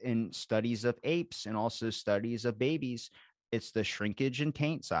in studies of apes and also studies of babies, it's the shrinkage and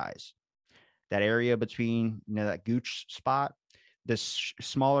taint size. That area between, that gooch spot, the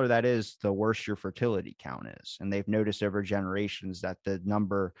smaller that is, the worse your fertility count is. And they've noticed over generations that the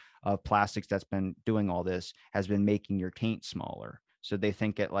number of plastics that's been doing all this has been making your taint smaller. So they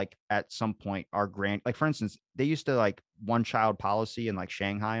think at some point like for instance, they used to like one child policy in like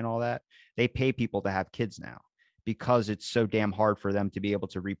Shanghai and all that. They pay people to have kids now because it's so damn hard for them to be able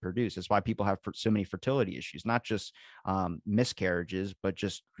to reproduce. That's why people have so many fertility issues, not just miscarriages, but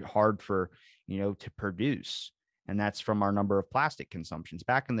just hard for, to produce. And that's from our number of plastic consumptions.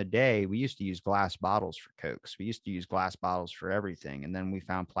 Back in the day, we used to use glass bottles for Cokes. We used to use glass bottles for everything. And then we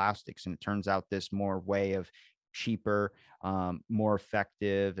found plastics, and it turns out this more way of cheaper, more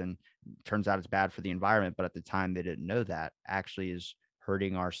effective, and turns out it's bad for the environment. But at the time, they didn't know that actually is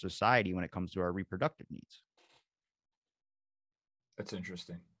hurting our society when it comes to our reproductive needs. That's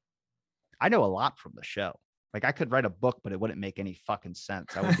interesting. I know a lot from the show. Like I could write a book, but it wouldn't make any fucking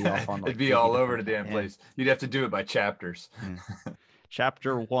sense. I would be off on like it'd be all over the damn place. You'd have to do it by chapters.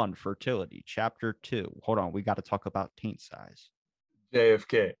 Chapter 1, fertility. Chapter 2. Hold on, we got to talk about taint size.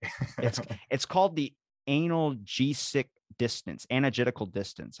 JFK. it's called the analgesic distance, anagetical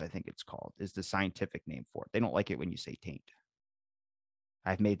distance, I think it's called, is the scientific name for it. They don't like it when you say taint.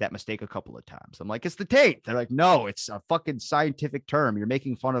 I've made that mistake a couple of times. I'm like, it's the taint. They're like, no, it's a fucking scientific term. You're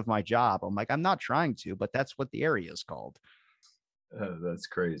making fun of my job. I'm like, I'm not trying to, but that's what the area is called. That's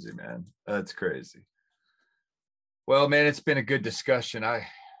crazy, man. That's crazy. Well, man, it's been a good discussion. I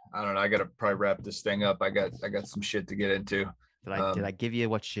don't know. I got to probably wrap this thing up. I got some shit to get into. Did I give you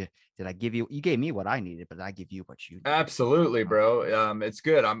what you gave me what I needed, but I give you what you needed. Absolutely, bro. It's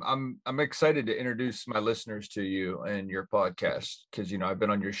good. I'm excited to introduce my listeners to you and your podcast because I've been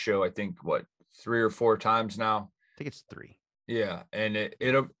on your show, I think 3 or 4 times now. I think it's 3. Yeah, and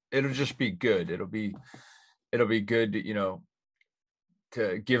it'll just be good. It'll be good to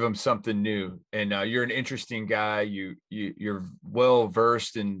give them something new. And you're an interesting guy. You're well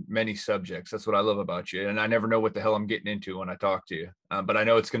versed in many subjects. That's what I love about you. And I never know what the hell I'm getting into when I talk to you, but I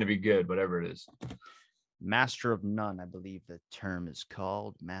know it's going to be good, whatever it is. Master of none, I believe the term is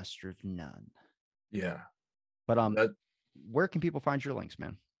called. Master of none. Yeah. But where can people find your links,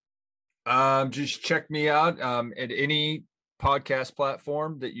 man? Just check me out at any podcast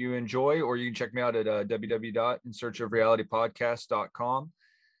platform that you enjoy, or you can check me out at www.insearchofrealitypodcast.com.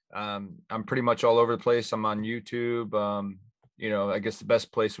 I'm pretty much all over the place. I'm on YouTube. I guess the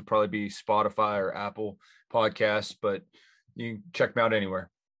best place would probably be Spotify or Apple Podcasts, but you can check me out anywhere.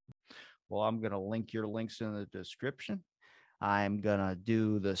 Well, I'm going to link your links in the description. I'm going to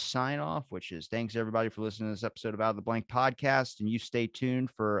do the sign off, which is thanks everybody for listening to this episode of Out of the Blank podcast. And you stay tuned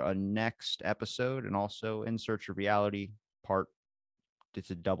for a next episode, and also In Search of Reality part.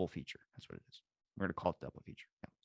 It's a double feature. That's what it is. We're going to call it double feature. Yeah.